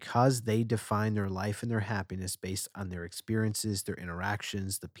 It's because they define their life and their happiness based on their experiences, their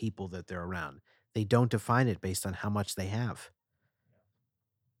interactions, the people that they're around. They don't define it based on how much they have.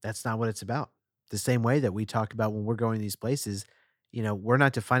 That's not what it's about. The same way that we talk about when we're going to these places, we're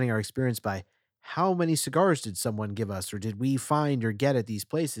not defining our experience by how many cigars did someone give us or did we find or get at these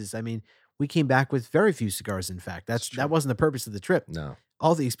places. I mean, we came back with very few cigars, in fact. That wasn't the purpose of the trip. No,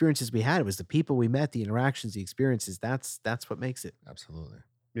 All the experiences we had, it was the people we met, the interactions, the experiences. That's what makes it. absolutely.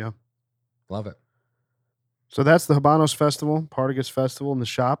 Yeah. Love it. So that's the Habanos Festival, Partagas Festival in the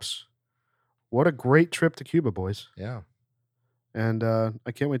shops. What a great trip to Cuba, boys. Yeah. And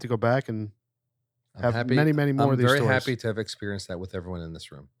I can't wait to go back and I'm have happy. many, many more I'm of these very stories. happy to have experienced that with everyone in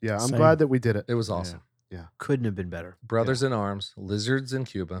this room. Yeah, I'm Same. glad that we did it. It was awesome. Couldn't have been better. Brothers in arms, lizards in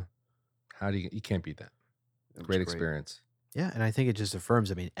Cuba. How do you can't beat that? It was Great experience. Yeah, and I think it just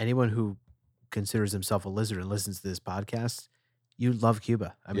affirms. I mean, anyone who considers himself a lizard and listens to this podcast, you love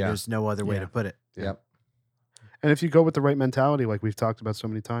Cuba. I mean, Yeah. there's no other way Yeah. to put it. Yeah. Yep. And if you go with the right mentality, like we've talked about so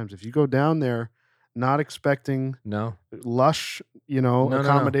many times, if you go down there not expecting No. lush, No.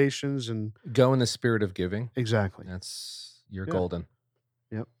 accommodations and Go in the spirit of giving. exactly. You're Yeah. golden.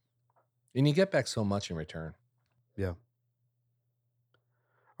 Yep. And you get back so much in return.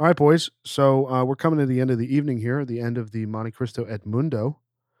 All right, boys. So we're coming to the end of the evening here, the end of the Montecristo Edmundo.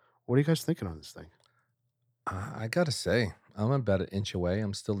 What are you guys thinking on this thing? I gotta say, I'm about an inch away.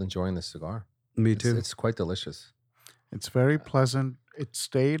 I'm still enjoying this cigar. Me It's, too. it's quite delicious. It's very pleasant. It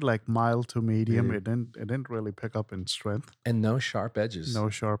stayed like mild to medium. Medium. It didn't really pick up in strength. And no sharp edges. No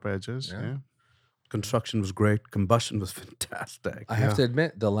sharp edges. Yeah. Yeah. Construction was great. Combustion was fantastic. I have to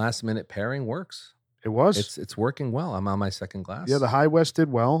admit, the last minute pairing works. It was. It's working well. I'm on my second glass. Yeah, the High West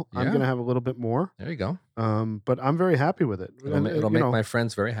did well. I'm Yeah. going to have a little bit more, There you go. but I'm very happy with it. It'll make my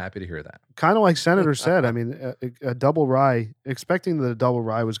friends very happy to hear that. kind of like Senator said. I mean, a double rye. Expecting that a double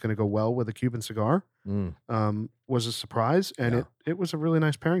rye was going to go well with a Cuban cigar Mm, was a surprise, and Yeah. it was a really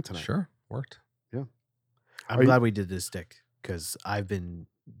nice pairing tonight. sure, worked. I'm Are you- glad we did this stick because I've been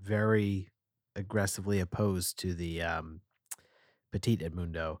very aggressively opposed to the Petite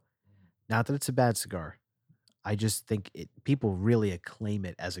Edmundo. Not that it's a bad cigar. I just think people really acclaim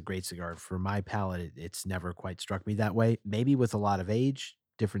it as a great cigar. For my palate, it's never quite struck me that way. Maybe with a lot of age,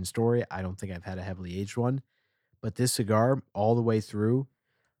 different story. I don't think I've had a heavily aged one. But this cigar, all the way through,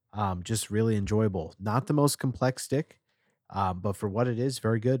 just really enjoyable. Not the most complex stick, but for what it is,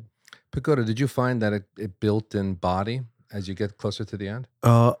 very good. Pagoda, did you find that it built in body as you get closer to the end?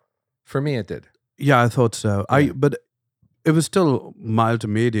 For me, it did. Yeah, I thought so. Yeah. But it was still mild to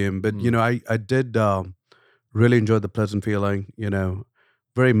medium. But I did really enjoy the pleasant feeling.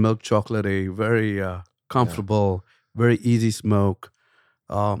 Very milk chocolatey, very comfortable, very easy smoke.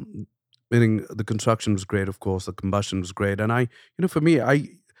 Meaning the construction was great, of course. The combustion was great, and for me,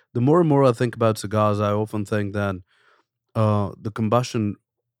 the more and more I think about cigars, I often think that the combustion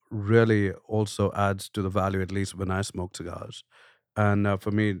really also adds to the value, at least when I smoke cigars. And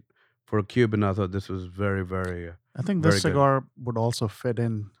for me, for a Cuban, I thought this was very, very. I think Very this good. cigar would also fit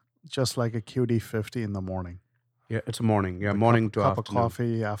in just like a QD50 in the morning. Yeah, it's a morning. Yeah, With a morning cup, to cup afternoon. of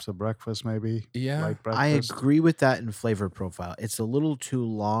coffee after breakfast, maybe. Yeah. Light I breakfast. agree with that in flavor profile. It's a little too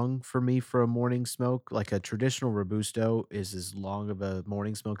long for me for a morning smoke. Like a traditional Robusto is as long of a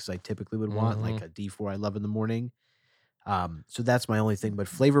morning smoke as I typically would want, like a D4 I love in the morning. So that's my only thing. But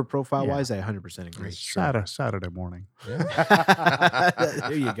flavor profile wise, I 100% agree. Saturday morning.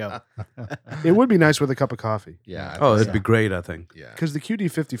 There you go. It would be nice with a cup of coffee Yeah. Oh, I it'd be think great, I think. so. Yeah. because the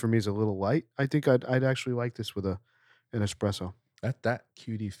QD50 for me is a little light. I think I'd actually like this with an espresso. That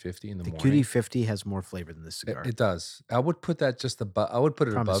QD50 in the The morning. QD50 has more flavor than this cigar. It does. I would put that just above. I would put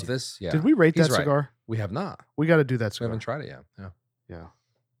it Promise above you. this. Yeah. Did we rate He's that right. cigar? We have not. We got to do that We cigar. haven't tried it yet. Yeah. Yeah,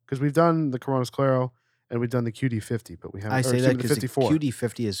 because we've done the Coronas Claro and we've done the QD50, but we haven't. I say that the because the 54.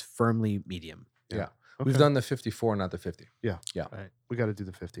 QD50 is firmly medium. Yeah. Okay. We've done the 54, not the 50. We got to do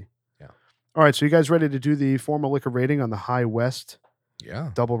the 50. Yeah. All right, so you guys ready to do the formal liquor rating on the High West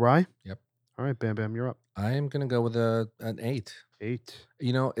Yeah. Double Rye? Yep. All right, Bam Bam, you're up. I am going to go with an 8. 8.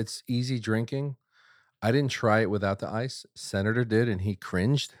 It's easy drinking. I didn't try it without the ice. Senator did, and he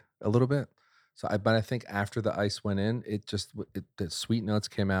cringed a little bit. But I think after the ice went in, the sweet notes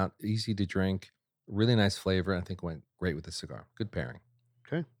came out, easy to drink, Really nice flavor. I think went great with the cigar. Good pairing.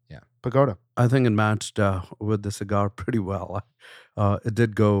 Pagoda. I think it matched with the cigar pretty well. It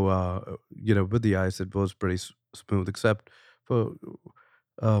did go, with the ice, it was pretty smooth, except for,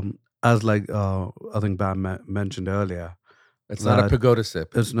 as like I think Bam mentioned earlier, It's not a that pagoda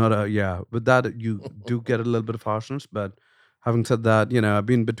sip. it's not a, yeah, with that, you do get a little bit of harshness. But having said that, I've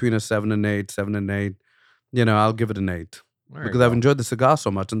been between a 7 and 8, 7 and 8. I'll give it an 8 There you because I've go. enjoyed the cigar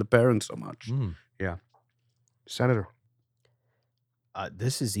so much and the pairing so much. Mm. Senator.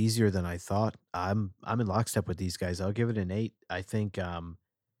 This is easier than I thought. I'm in lockstep with these guys. I'll give it an 8. I think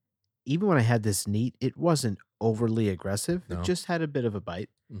even when I had this neat, it wasn't overly aggressive. No. It just had a bit of a bite.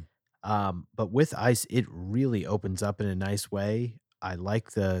 Mm. But with ice, it really opens up in a nice way. I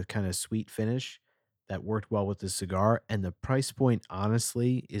like the kind of sweet finish that worked well with the cigar, and the price point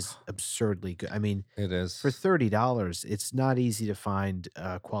honestly is absurdly good. I mean, It is. for $30, it's not easy to find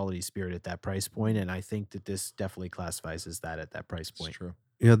quality spirit at that price point, and I think that this definitely classifies as that at that price It's point. true.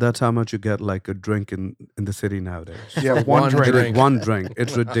 Yeah, that's how much you get like a drink in the city nowadays. Yeah, For one one drink. drink. One drink.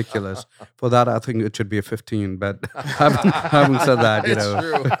 It's ridiculous. For that, I think it should be a 15. But having said that, It's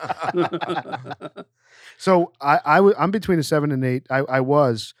true. So I'm between a 7 and 8. I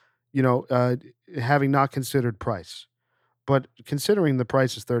was, having not considered price, but considering the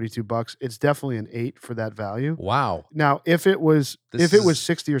price is $32, it's definitely an 8 for that value. Wow. Now, if it was This if it was is-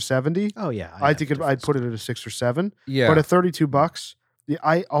 60 or 70, Oh yeah, I think I'd put it at a 6 or 7. Yeah. But at $32,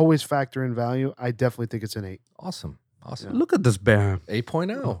 I always factor in value. I definitely think it's an 8. Awesome. Awesome. look at this bear.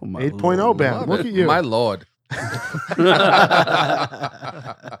 8.0. Oh, my 8.0, Lord. Bam. Love Look it. at you. My lord.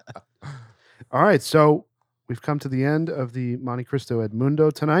 All right, so we've come to the end of the Montecristo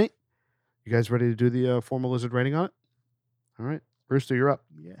Edmundo tonight. You guys ready to do the formal lizard rating on it? All right, Brewster, you're up.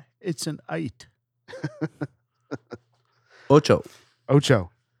 Yeah, it's an 8. Ocho. Ocho.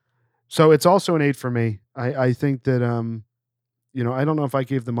 So it's also an 8 for me. I think that I don't know if I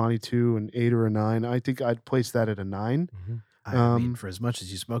gave the Monte 2 an 8 or a 9. I think I'd place that at a 9. I mean, Um, for as much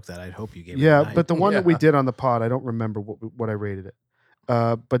as you smoke that, I'd hope you gave it a Yeah, 9. but the one that we Yeah. did on the pod, I don't remember what I rated it.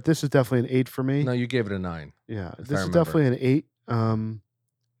 But this is definitely an 8 for me. No, you gave it a 9. Yeah, if this I is remember. definitely an 8.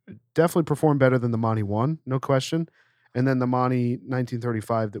 Definitely performed better than the Monte 1, no question. And then the Monte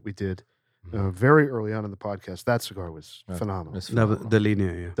 1935 that we did very early on in the podcast, that cigar was Yeah, phenomenal. it's No, phenomenal. the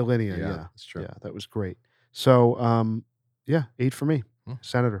linear, yeah. The Linea, Yeah, yeah. it's true. Yeah, that was great. So, 8 for me. Hmm.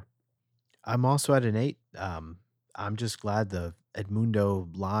 Senator. I'm also at an 8. I'm just glad the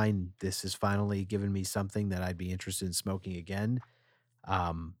Edmundo line, this has finally given me something that I'd be interested in smoking again.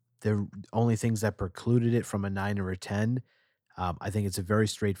 The only things that precluded it from a 9 or a 10, I think it's a very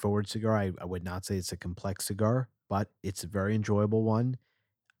straightforward cigar. I would not say it's a complex cigar, but it's a very enjoyable one.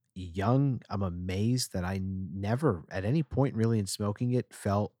 Young, I'm amazed that I never, at any point really in smoking it,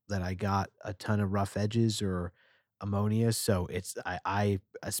 felt that I got a ton of rough edges or ammonia. So I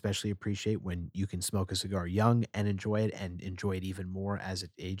especially appreciate when you can smoke a cigar young and enjoy it even more as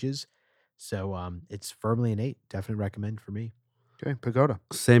it ages. So it's firmly an 8. Definitely recommend for me. Okay, Pagoda.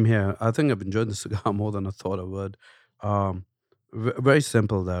 Same here. I think I've enjoyed the cigar more than I thought I would. Very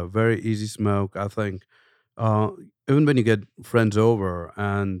simple though, very easy smoke. I think even when you get friends over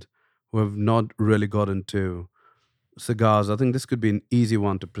and who have not really got into cigars, I think this could be an easy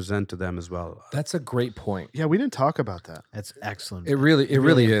one to present to them as well. That's a great point. Yeah, we didn't talk about that. That's excellent. It really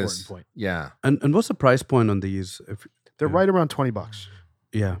Really is. important point. Yeah. And what's the price point on these? If They're Yeah. right around $20.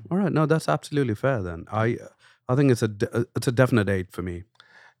 yeah, all right, no, that's absolutely fair. Then I think it's a definite 8 for me.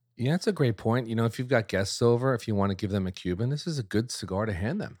 Yeah, it's a great point. If you've got guests over, if you want to give them a Cuban, this is a good cigar to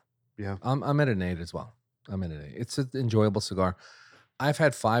hand them. Yeah. I'm at an 8 as well. I'm at an 8. It's an enjoyable cigar. I've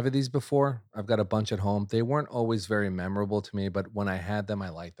had 5 of these before. I've got a bunch at home. They weren't always very memorable to me, but when I had them, I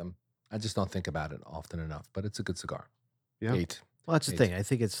liked them. I just don't think about it often enough, but it's a good cigar. Yeah. 8. Well, that's the 8. thing. I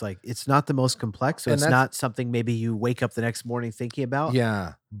think it's like it's not the most complex, so And it's that's- not something maybe you wake up the next morning thinking about.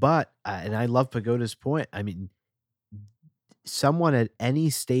 Yeah. But and I love Pagoda's point. I mean, someone at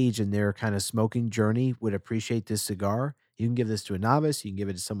any stage in their kind of smoking journey would appreciate this cigar. You can give this to a novice. You can give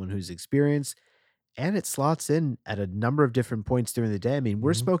it to someone who's experienced, and it slots in at a number of different points during the day. I mean,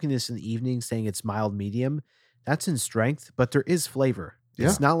 we're Mhm. smoking this in the evening, saying it's mild medium. That's in strength, but there is flavor. Yeah.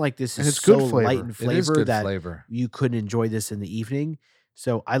 It's not like this And is it's good so flavor. light in It is flavor good that flavor. you couldn't enjoy this in the evening.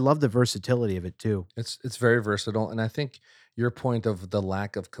 So I love the versatility of it too. It's very versatile, and I think your point of the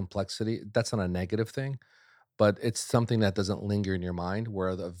lack of complexity, that's not a negative thing, but it's something that doesn't linger in your mind. Where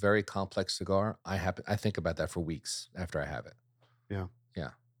a very complex cigar, I think about that for weeks after I have it. Yeah.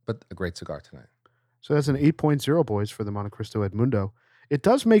 Yeah, but a great cigar tonight. So that's an 8.0, boys, for the Montecristo Edmundo. It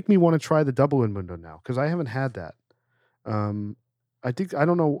does make me want to try the double Edmundo now because I haven't had that. I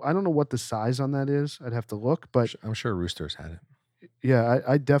don't know what the size on that is. I'd have to look, but I'm sure Roosters had it. yeah,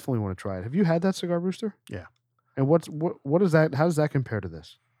 I definitely want to try it. Have you had that cigar, Rooster? Yeah. And what is that? How does that compare to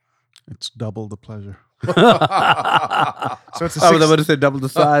this? It's double the pleasure. So it's a I was six, about to say double the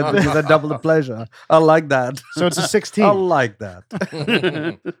size, but you said double the pleasure. I like that. so it's a 16. I like that.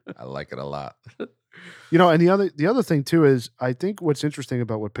 I like it a lot. You know, and the other thing too is I think what's interesting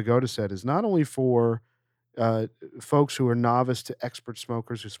about what Pagoda said is not only for folks who are novice to expert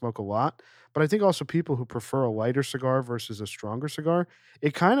smokers who smoke a lot, but I think also people who prefer a lighter cigar versus a stronger cigar.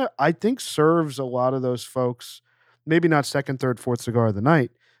 It kind of, I think, serves a lot of those folks, maybe not second, third, fourth cigar of the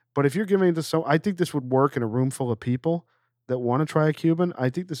night, but if you're giving it to some, I think this would work in a room full of people that want to try a Cuban. I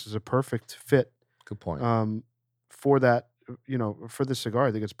think this is a perfect fit Good point. for that, for this cigar.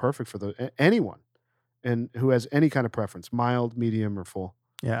 I think it's perfect for anyone and who has any kind of preference, mild, medium, or full.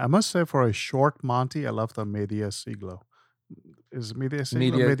 Yeah, I must say for a short Monty, I love the Media Siglo. Is it Media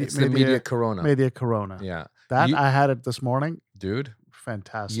Siglo? It's the Media Corona. Media Corona. Yeah. That I had it this morning. Dude,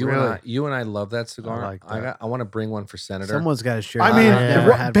 Fantastic. you and I love that cigar. like that. I want to bring one for Senator. Someone's got to share. I that. mean, I've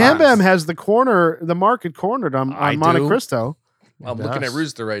never had Bam box. Bam has the market cornered on I do. Montecristo. I'm It looking at does.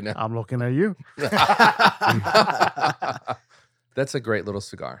 Rooster right now. I'm looking at you. That's a great little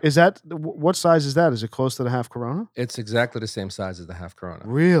cigar. Is that what size is that? Is it close to the half Corona? It's exactly the same size as the half Corona.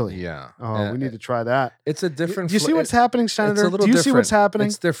 Really? Yeah. Oh, we need to try that. It's a different. Do you see what's happening, Senator? It's a little Do you see different. what's happening?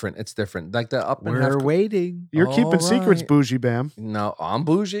 It's different. It's different. Like the up and half. We're waiting. You're keeping All secrets, right. bougie Bam. No, I'm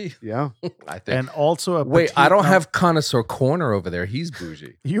bougie. Yeah. I think. And also a Wait, petite I don't num- have connoisseur corner over there. He's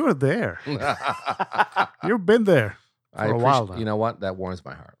bougie. You were there. I You've been there for a while now. You know what? That warms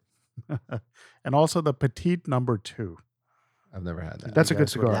my heart. And also the petite number 2. I've never had that. That's a good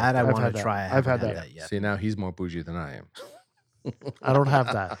guys would- cigar. That I I've want had to that. try. I I've had haven't that. yet. See, now he's more bougie than I am. I don't have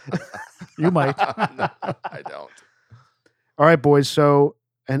that. You might. No, I don't. All right, boys. So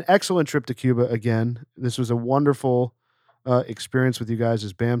an excellent trip to Cuba again. This was a wonderful experience with you guys.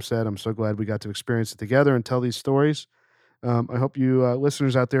 As Bam said, I'm so glad we got to experience it together and tell these stories. I hope you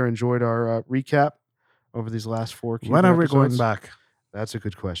listeners out there enjoyed our recap over these last 4 Cuban When are we episodes. going back? That's a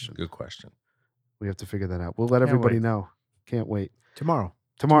good question. Good question. We have to figure that out. We'll let Can't everybody wait. know. Can't wait. Tomorrow.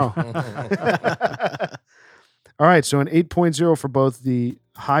 Tomorrow. All right. So an 8.0 for both the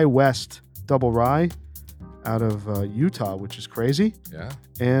High West Double Rye out of Utah, which is crazy, Yeah.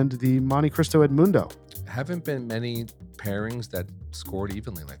 and the Montecristo Edmundo. Haven't been many pairings that scored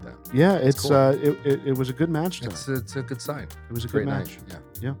evenly like that. Yeah, it's cool. it was a good match tonight. It's a good sign. It was a Great good night. match.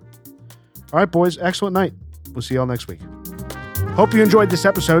 Yeah. All right, boys. Excellent night. We'll see y'all next week. Hope you enjoyed this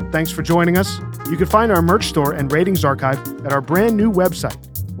episode. Thanks for joining us. You can find our merch store and ratings archive at our brand new website,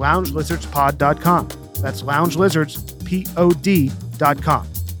 loungelizardspod.com. That's loungelizardspod.com.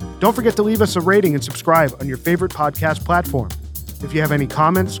 Don't forget to leave us a rating and subscribe on your favorite podcast platform. If you have any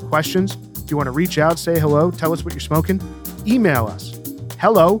comments, questions, if you want to reach out, say hello, tell us what you're smoking, email us,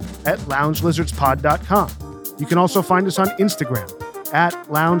 hello@loungelizardspod.com. You can also find us on Instagram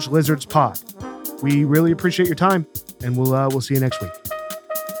 @loungelizardspod. We really appreciate your time, and we'll see you next week.